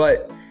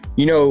 But,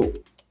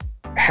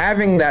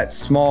 having that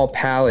small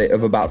palette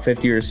of about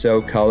 50 or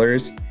so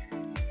colors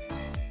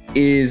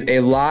is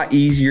a lot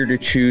easier to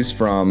choose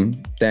from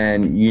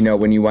than,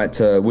 when you went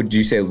to, would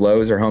you say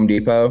Lowe's or Home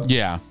Depot?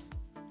 Yeah.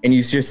 And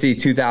you just see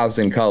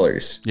 2,000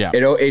 colors. Yeah.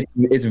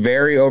 It's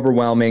very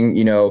overwhelming.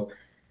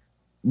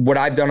 What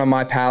I've done on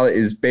my palette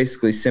is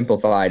basically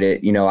simplified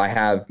it. I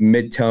have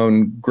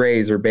mid-tone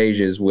grays or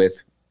beiges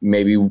with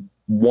maybe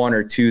one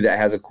or two that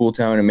has a cool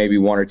tone and maybe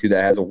one or two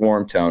that has a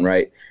warm tone,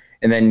 right?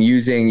 And then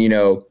using,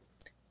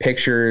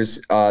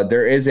 pictures.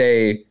 There is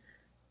a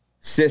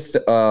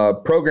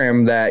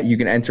program that you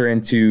can enter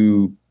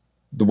into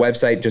the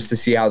website just to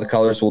see how the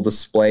colors will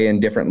display in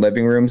different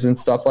living rooms and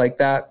stuff like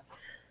that.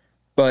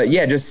 But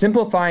yeah, just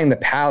simplifying the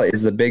palette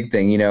is the big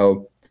thing. You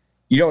know,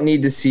 you don't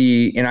need to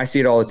see, and I see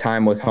it all the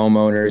time with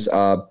homeowners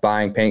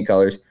buying paint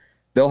colors.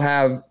 They'll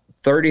have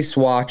 30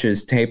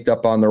 swatches taped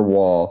up on their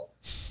wall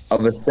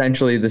of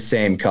essentially the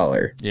same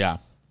color. Yeah.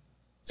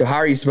 So how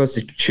are you supposed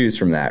to choose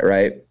from that,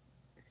 right?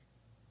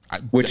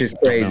 Which is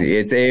crazy.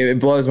 It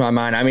blows my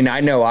mind. I mean, I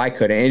know I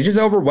couldn't. It just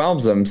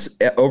overwhelms them.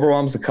 It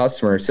overwhelms the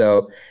customer.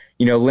 So,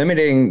 you know,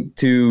 limiting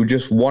to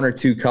just one or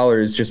two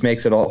colors just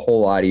makes it a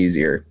whole lot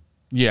easier.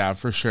 Yeah,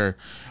 for sure.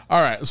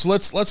 All right, so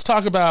let's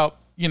talk about,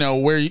 you know,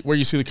 where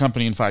you see the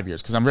company in 5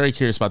 years, because I'm very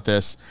curious about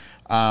this.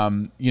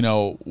 You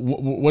know,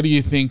 what do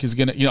you think is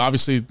gonna, you know,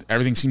 obviously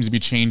everything seems to be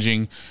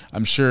changing.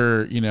 I'm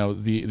sure, you know,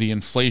 the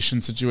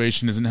inflation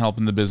situation isn't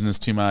helping the business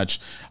too much.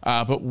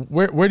 But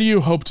where do you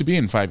hope to be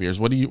in 5 years?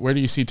 Where do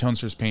you see Tone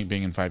Stores Paint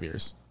being in 5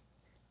 years?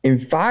 In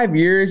 5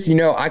 years, you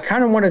know, I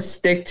kind of want to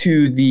stick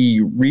to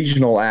the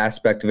regional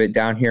aspect of it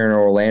down here in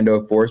Orlando,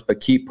 of course, but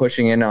keep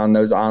pushing in on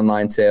those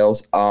online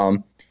sales.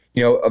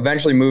 You know,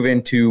 eventually move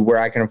into where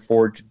I can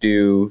afford to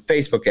do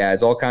Facebook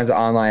ads, all kinds of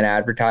online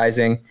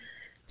advertising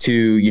to,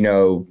 you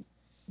know,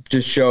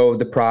 just show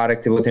the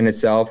product within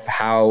itself,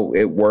 how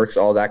it works,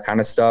 all that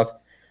kind of stuff.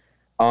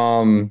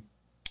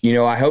 You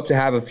know, I hope to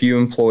have a few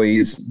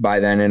employees by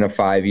then in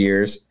 5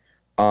 years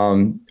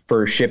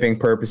for shipping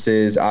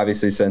purposes,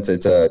 obviously, since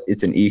it's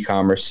an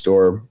e-commerce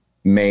store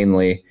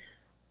mainly.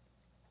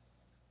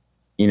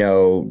 You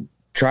know,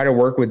 try to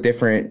work with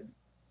different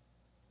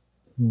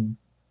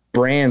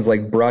brands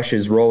like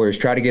brushes, rollers,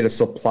 try to get a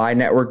supply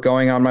network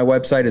going on my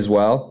website as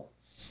well,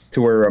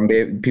 to where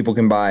people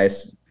can buy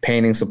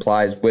painting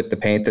supplies with the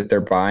paint that they're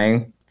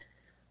buying.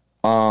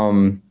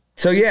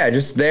 So yeah,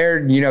 just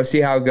there, you know,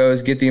 see how it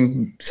goes, get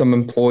some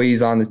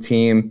employees on the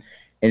team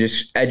and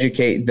just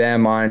educate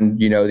them on,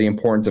 you know, the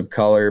importance of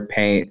color,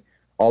 paint,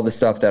 all the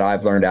stuff that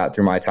I've learned out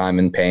through my time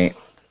in paint.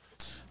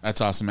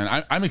 That's awesome,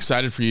 man. I'm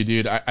excited for you,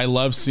 dude. I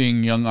love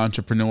seeing young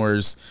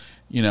entrepreneurs,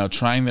 you know,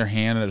 trying their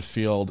hand at a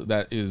field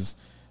that is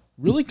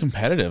really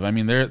competitive. I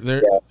mean,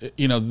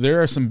 you know,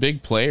 there are some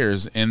big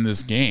players in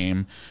this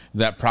game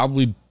that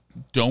probably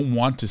don't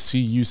want to see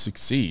you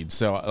succeed.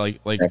 So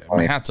like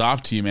hats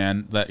off to you,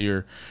 man, that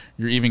you're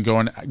even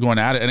going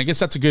at it. And I guess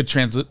that's a good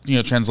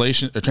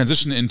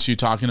transition into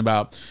talking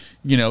about,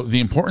 you know, the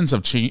importance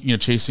of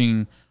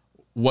chasing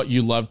what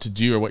you love to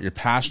do or what you're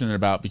passionate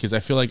about, because I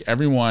feel like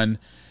everyone,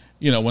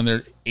 you know, when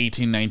they're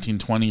 18, 19,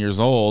 20 years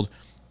old,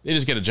 they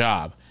just get a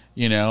job,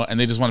 you know, and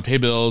they just want to pay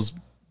bills,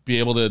 be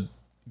able to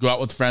go out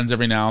with friends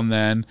every now and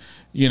then,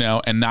 you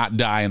know, and not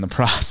die in the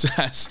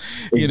process,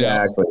 you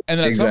know. And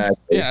then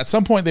at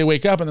some point they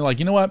wake up and they're like,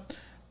 you know what?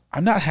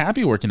 I'm not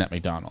happy working at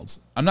McDonald's.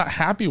 I'm not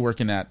happy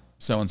working at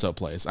so-and-so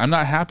place. I'm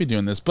not happy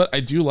doing this, but I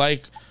do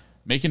like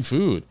making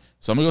food.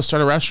 So I'm gonna go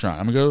start a restaurant.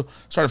 I'm gonna go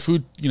start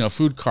a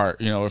food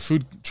cart, you know, a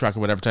food truck or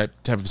whatever type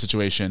of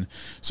situation.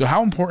 So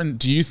how important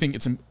do you think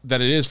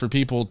that it is for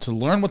people to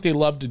learn what they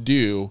love to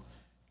do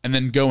and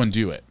then go and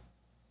do it?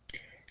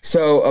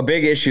 So a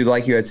big issue,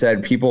 like you had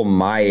said, people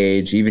my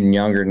age, even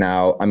younger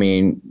now, I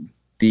mean,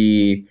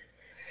 the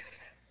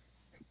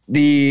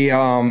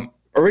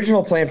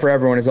original plan for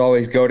everyone is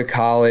always go to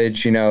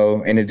college, you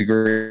know, in a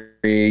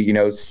degree, you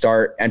know,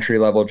 start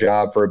entry-level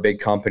job for a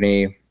big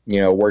company, you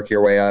know, work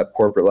your way up,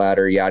 corporate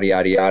ladder, yada,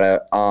 yada,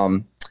 yada.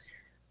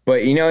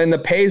 But, you know, and the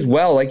pays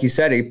well, like you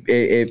said,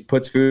 it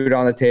puts food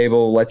on the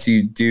table, lets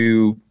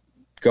you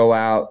go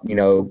out, you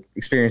know,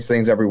 experience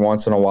things every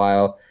once in a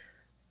while.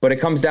 But it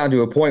comes down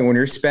to a point when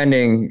you're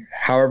spending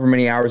however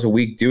many hours a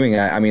week doing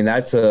that. I mean,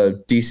 that's a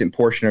decent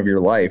portion of your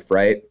life,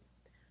 right?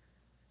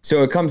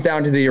 So it comes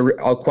down to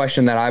a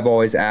question that I've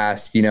always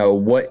asked, you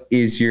know,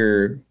 is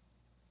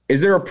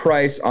there a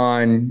price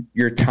on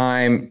your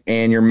time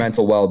and your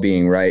mental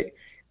well-being, right?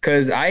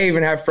 Because I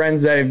even have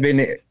friends that have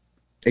been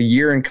a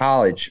year in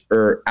college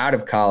or out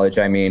of college,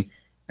 I mean,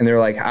 and they're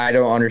like, I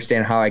don't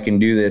understand how I can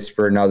do this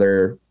for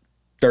another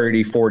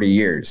 30, 40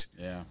 years.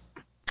 Yeah.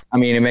 I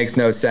mean, it makes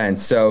no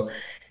sense. So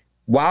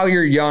while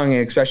you're young,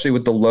 and especially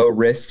with the low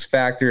risk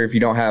factor, if you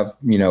don't have,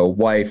 you know,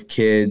 wife,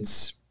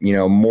 kids, you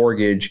know,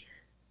 mortgage,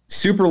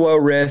 super low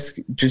risk,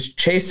 just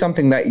chase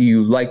something that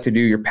you like to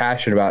do, you're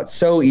passionate about.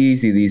 So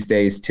easy these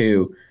days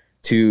too,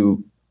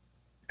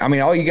 I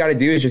mean, all you got to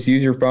do is just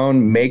use your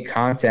phone, make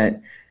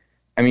content.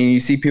 I mean, you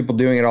see people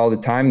doing it all the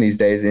time these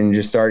days and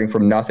just starting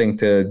from nothing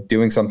to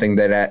doing something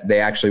that they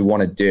actually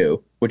want to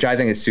do, which I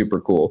think is super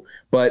cool.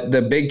 But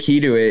the big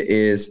key to it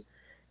is,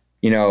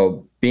 you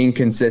know, being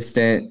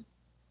consistent,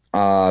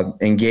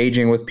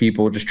 engaging with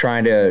people, just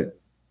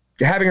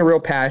having a real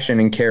passion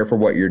and care for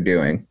what you're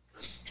doing.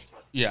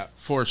 Yeah,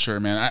 for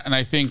sure, man. And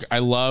I think I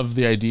love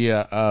the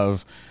idea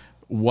of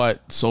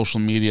what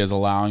social media is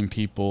allowing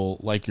people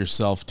like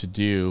yourself to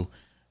do.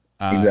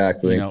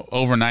 Exactly. You know,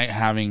 overnight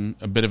having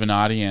a bit of an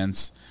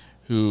audience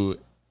who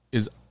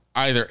is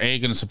either A,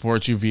 going to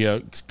support you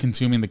via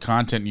consuming the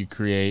content you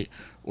create,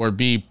 or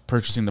B,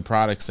 purchasing the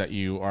products that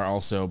you are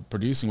also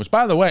producing, which,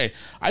 by the way,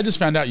 I just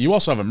found out you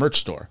also have a merch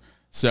store.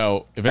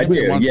 So if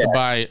anybody wants to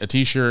buy a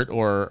t-shirt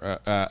or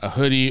a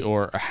hoodie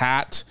or a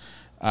hat,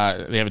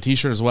 they have a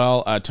t-shirt as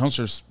well.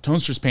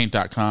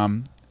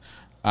 Tonesterpaint.com.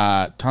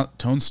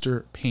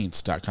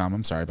 Tonesterpaints.com.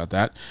 I'm sorry about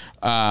that.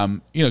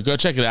 Go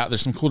check it out.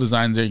 There's some cool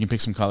designs there. You can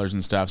pick some colors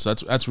and stuff. So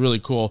that's really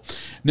cool.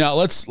 Now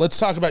let's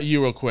talk about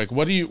you real quick.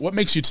 What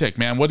makes you tick,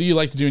 man? What do you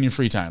like to do in your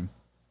free time?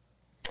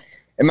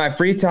 In my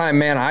free time,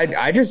 man,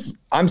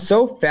 I'm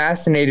so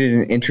fascinated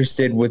and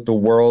interested with the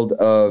world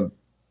of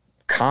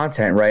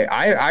content, right?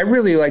 I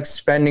really like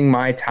spending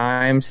my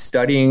time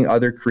studying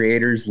other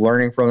creators,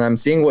 learning from them,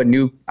 seeing what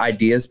new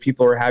ideas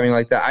people are having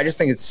like that. I just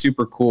think it's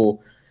super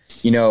cool,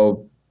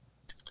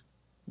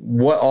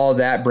 what all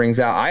that brings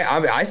out.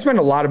 I spend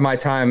a lot of my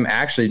time,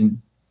 actually,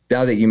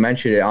 now that you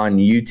mentioned it, on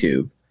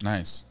YouTube.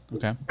 Nice.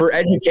 Okay. For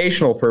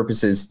educational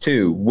purposes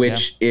too,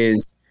 which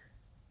is,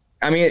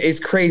 it's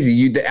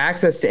crazy. The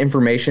access to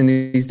information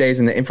these days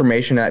and the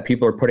information that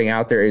people are putting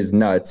out there is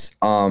nuts.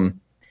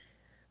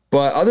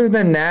 But other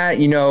than that,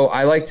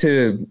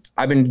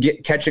 I've been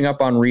catching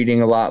up on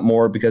reading a lot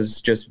more because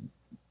it just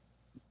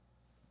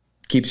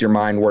keeps your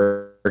mind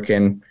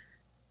working,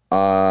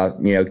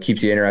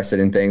 keeps you interested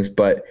in things.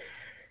 But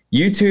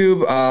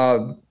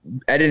YouTube,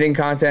 editing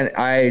content,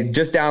 I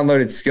just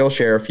downloaded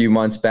Skillshare a few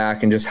months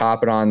back and just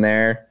hopping on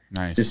there.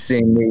 Nice. Just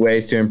seeing new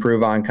ways to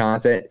improve on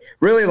content.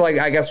 Really,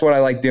 I guess what I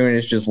like doing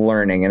is just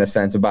learning, in a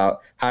sense,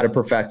 about how to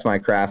perfect my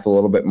craft a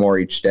little bit more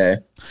each day.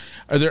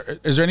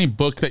 Is there any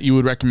book that you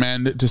would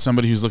recommend to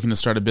somebody who's looking to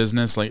start a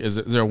business? Like, is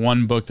there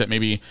one book that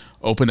maybe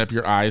opened up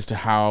your eyes to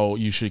how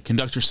you should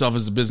conduct yourself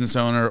as a business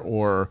owner,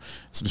 or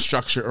some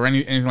structure, or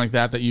anything like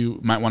that you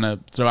might want to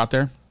throw out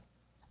there?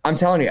 I'm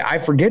telling you, I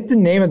forget the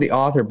name of the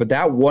author, but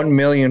that 1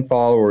 Million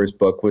Followers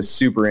book was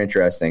super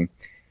interesting.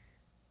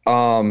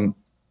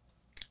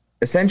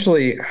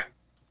 Essentially,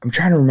 I'm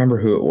trying to remember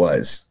who it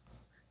was.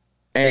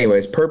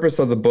 Anyways, purpose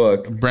of the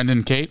book.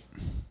 Brendan Kate?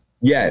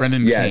 Yes.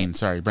 Brendan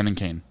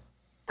Kane.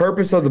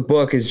 Purpose of the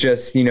book is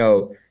just,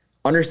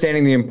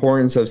 understanding the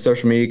importance of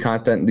social media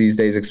content these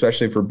days,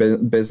 especially for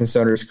business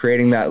owners,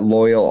 creating that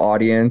loyal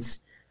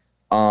audience,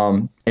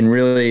 and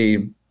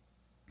really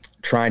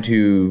trying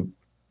to,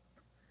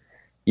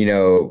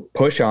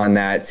 push on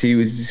that.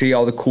 See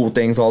all the cool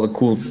things, all the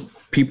cool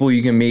people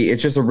you can meet.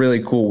 It's just a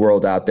really cool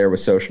world out there with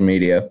social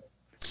media.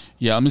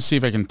 Yeah, let me see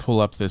if I can pull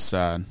up this.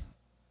 Oh,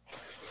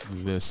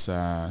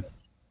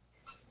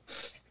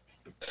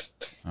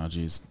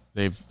 geez,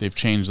 they've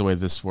changed the way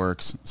this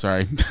works.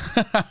 Sorry,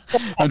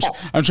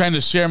 I'm trying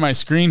to share my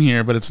screen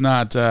here, but it's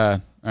not.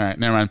 All right,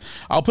 never mind.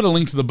 I'll put a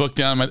link to the book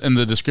down in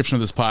the description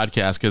of this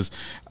podcast because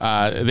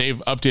they've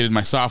updated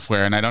my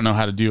software and I don't know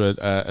how to do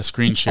a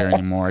screen share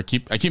anymore. I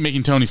keep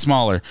making Tony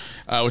smaller,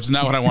 which is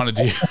not what I want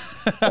to do.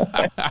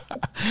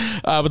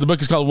 But the book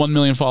is called 1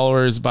 Million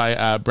Followers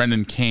by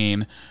Brendan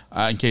Kane.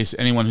 In case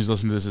anyone who's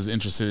listening to this is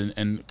interested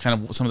in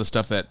kind of some of the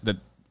stuff that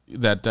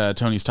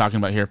Tony's talking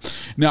about here.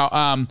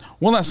 Now,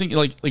 one last thing,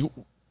 like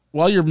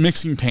while you're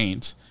mixing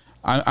paint,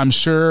 I'm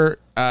sure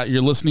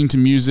you're listening to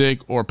music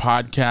or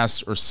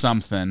podcasts or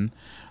something.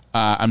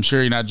 I'm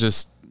sure you're not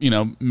just,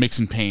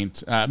 mixing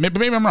paint.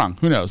 Maybe I'm wrong.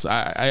 Who knows?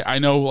 I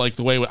know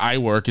the way I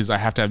work is I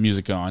have to have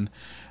music on.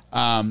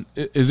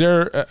 Is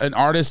there an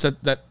artist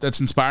that's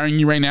inspiring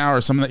you right now,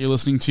 or something that you're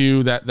listening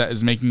to that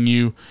is making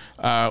you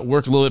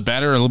work a little bit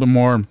better, a little bit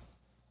more,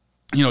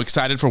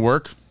 excited for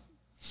work?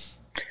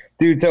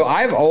 Dude, so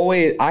I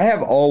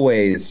have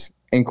always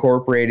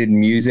incorporated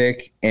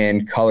music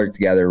and color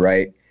together,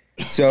 right?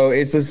 So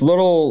it's this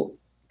little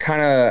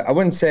kind of, I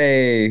wouldn't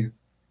say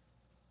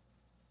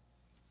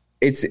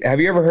have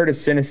you ever heard of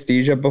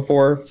synesthesia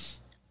before?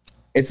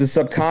 It's a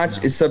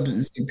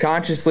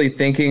subconsciously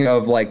thinking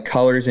of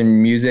colors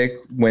in music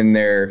when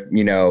they're,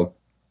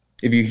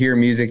 if you hear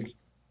music,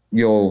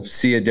 you'll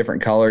see a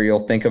different color.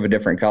 You'll think of a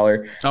different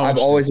color. Oh,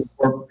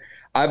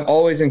 I've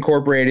always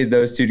incorporated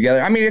those two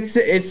together. I mean,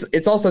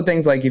 it's also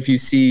things like if you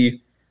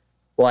see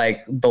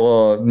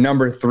the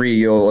number 3,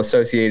 you'll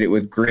associate it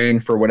with green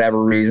for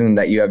whatever reason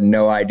that you have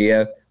no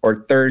idea,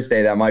 or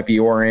Thursday, that might be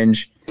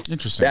orange.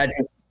 Interesting.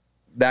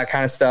 That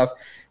kind of stuff.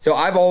 So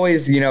I've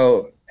always,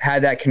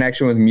 had that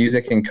connection with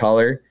music and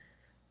color.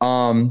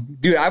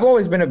 Dude, I've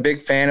always been a big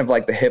fan of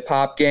the hip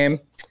hop game,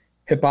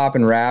 hip hop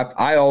and rap.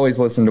 I always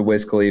listen to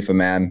Wiz Khalifa,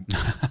 man,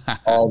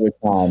 all the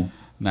time.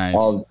 Nice.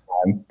 All the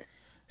time.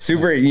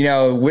 Super,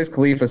 Wiz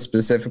Khalifa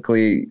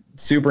specifically,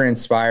 super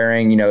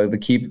inspiring, to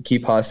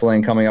keep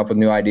hustling, coming up with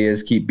new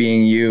ideas, keep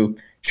being you,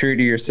 true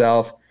to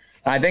yourself.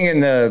 I think in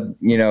the,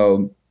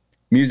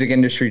 music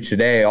industry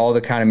today, all the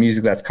kind of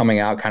music that's coming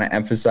out kind of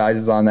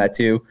emphasizes on that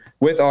too,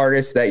 with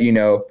artists that,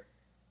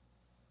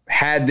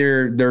 had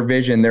their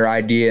vision, their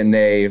idea, and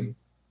they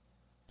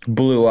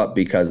blew up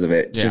because of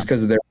it, just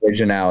because of their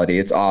originality.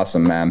 It's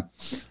awesome, man.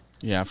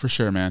 Yeah, for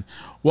sure, man.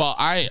 Well,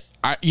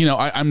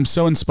 I'm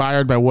so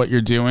inspired by what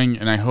you're doing,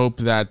 and I hope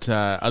that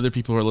other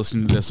people who are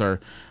listening to this are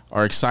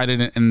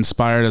excited and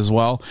inspired as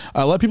well.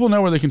 Let people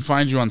know where they can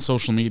find you on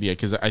social media,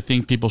 because I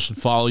think people should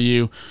follow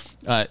you,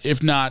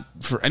 if not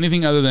for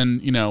anything other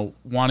than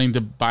wanting to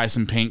buy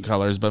some paint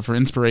colors, but for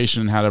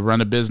inspiration on how to run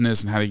a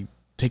business and how to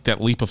take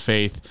that leap of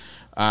faith,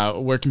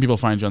 where can people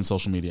find you on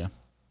social media?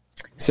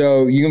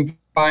 So you can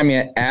find me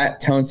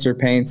at Tonester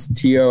Paints,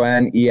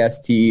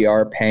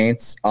 Tonester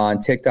Paints on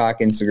TikTok,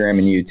 Instagram,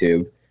 and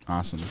YouTube.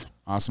 Awesome.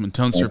 And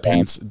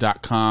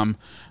tonesterpaints.com.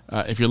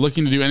 If you're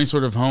looking to do any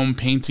sort of home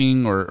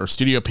painting or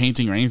studio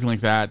painting or anything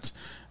like that,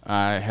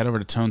 head over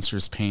to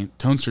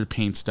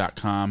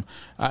tonesterpaints.com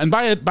and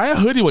buy a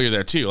hoodie while you're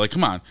there too. Like,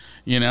 come on,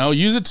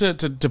 use it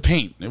to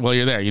paint while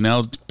you're there.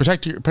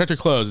 Protect your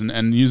clothes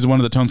and use one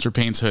of the Tonester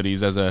Paints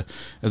hoodies as a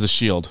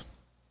shield.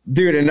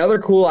 Dude, another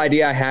cool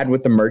idea I had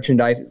with the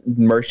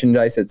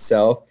merchandise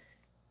itself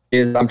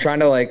is I'm trying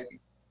to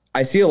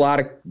I see a lot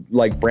of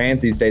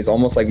brands these days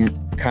almost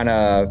kind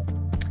of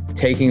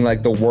taking the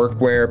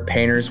workwear,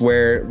 painters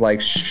wear,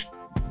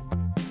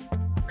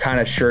 kind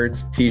of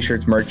shirts,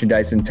 t-shirts,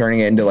 merchandise, and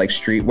turning it into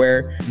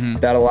streetwear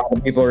that a lot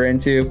of people are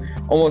into,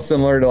 almost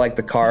similar to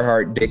the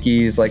Carhartt,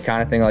 Dickies,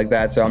 kind of thing like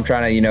that. So I'm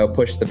trying to,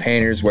 push the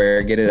painters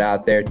wear, get it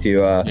out there to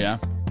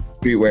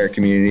streetwear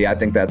community. I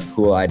think that's a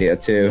cool idea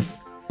too.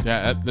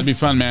 Yeah, that'd be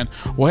fun, man.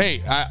 Well,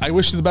 hey, I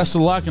wish you the best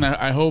of luck, and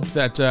I hope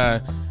that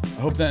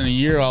in a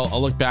year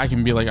I'll look back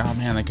and be like, oh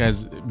man, that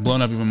guy's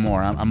blown up even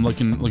more. I'm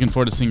looking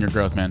forward to seeing your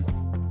growth, man.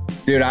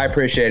 Dude, I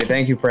appreciate it.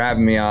 Thank you for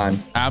having me on.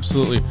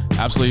 Absolutely.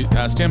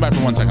 Stand by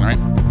for 1 second, all right?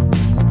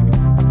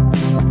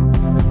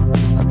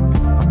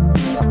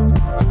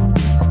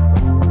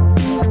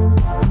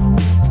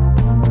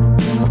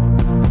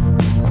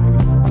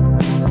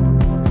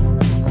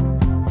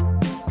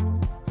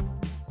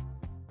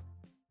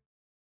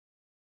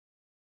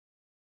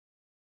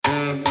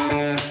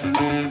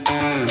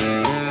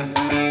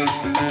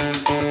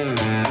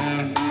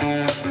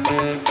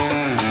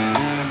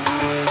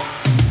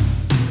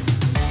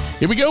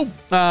 Here we go.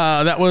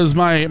 That was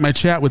my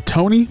chat with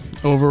Tony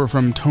over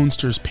from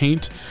Tonesters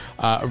Paint.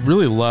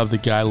 Really love the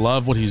guy.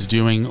 Love what he's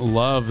doing.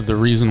 Love the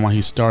reason why he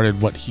started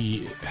what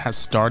he has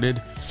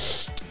started.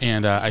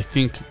 And I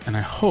think and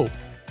I hope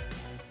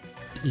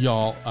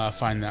y'all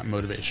find that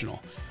motivational.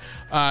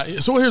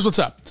 So here's what's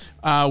up.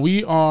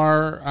 We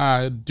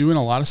are doing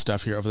a lot of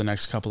stuff here over the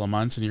next couple of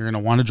months, and you're going to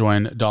want to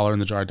join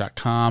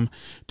dollarinthejar.com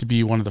to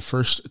be one of the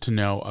first to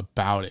know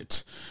about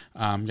it.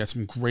 Got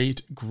some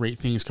great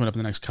things coming up in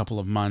the next couple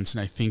of months,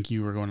 and I think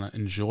you are going to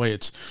enjoy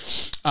it.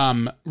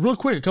 Real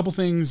quick, a couple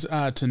things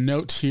to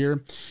note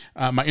here.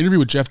 My interview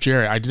with Jeff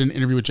Jarrett. I did an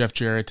interview with Jeff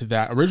Jarrett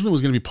that originally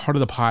was going to be part of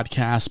the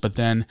podcast, but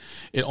then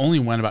it only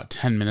went about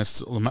 10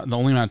 minutes, the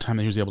only amount of time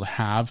that he was able to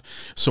have.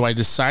 So I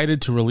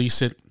decided to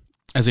release it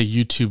as a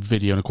YouTube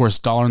video. And of course,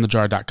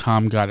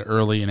 dollarinthejar.com got it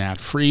early and ad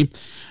free.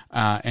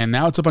 And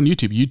now it's up on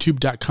YouTube,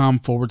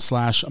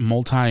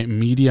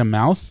 youtube.com/multimedia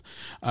mouth.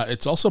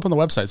 It's also up on the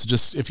website. So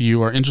just if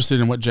you are interested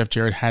in what Jeff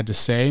Jarrett had to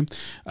say,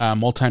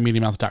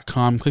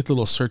 multimediamouth.com, click the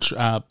little search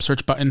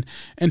button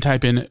and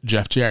type in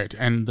Jeff Jarrett,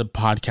 and the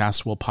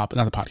podcast will pop,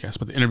 not the podcast,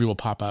 but the interview will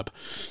pop up.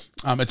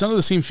 It's under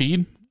the same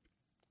feed.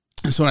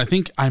 So I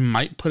think I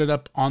might put it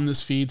up on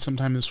this feed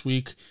sometime this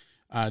week,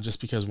 just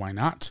because why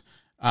not?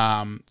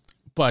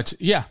 But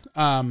yeah,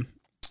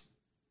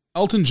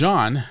 Elton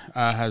John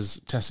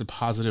has tested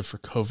positive for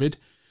COVID.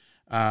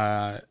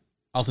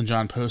 Elton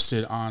John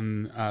posted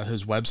on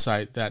his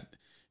website that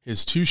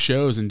his 2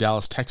 shows in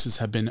Dallas, Texas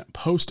have been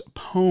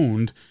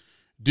postponed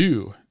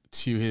due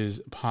to his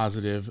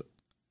positive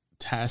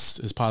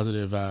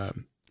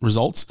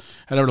results.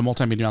 Head over to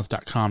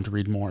multimediamouth.com to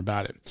read more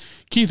about it.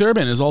 Keith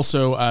Urban is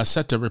also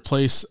set to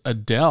replace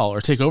Adele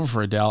or take over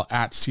for Adele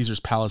at Caesars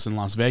Palace in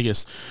Las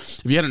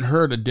Vegas. If you hadn't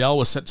heard, Adele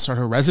was set to start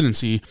her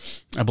residency,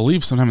 I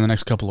believe, sometime in the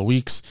next couple of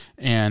weeks,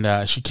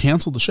 and she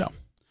canceled the show.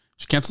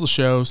 She canceled the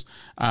shows,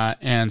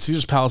 and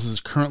Caesars Palace is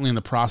currently in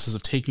the process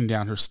of taking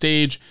down her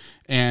stage,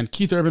 and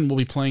Keith Urban will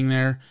be playing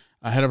there.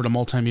 Head over to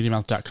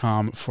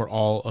multimediamouth.com for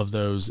all of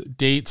those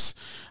dates.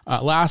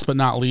 Last but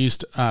not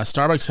least,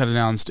 Starbucks had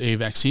announced a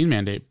vaccine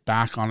mandate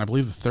back on, I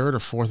believe, the 3rd or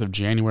 4th of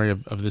January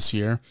of this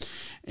year,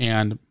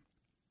 and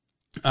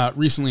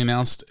recently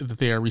announced that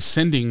they are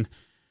rescinding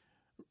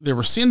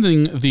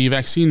the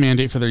vaccine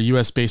mandate for their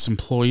U.S.-based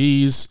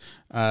employees,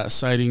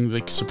 citing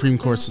the Supreme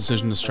Court's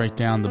decision to strike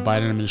down the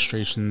Biden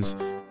administration's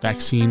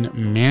vaccine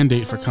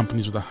mandate for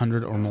companies with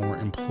 100 or more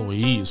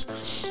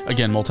employees.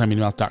 Again,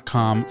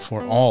 multimediamouth.com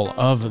for all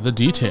of the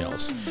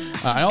details.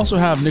 I also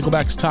have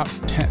Nickelback's top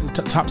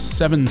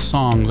 7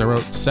 songs. I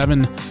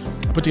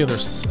put together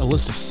a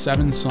list of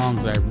 7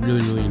 songs that I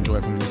really, really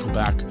enjoy from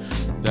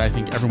Nickelback that I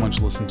think everyone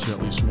should listen to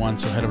at least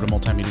once. So head over to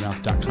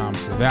multimediamouth.com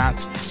for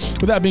that.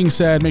 With that being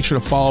said, make sure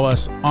to follow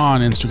us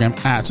on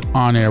Instagram at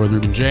On Air with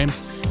Ruben J.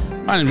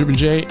 My name is Ruben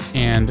J,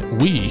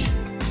 and we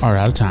are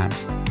out of time.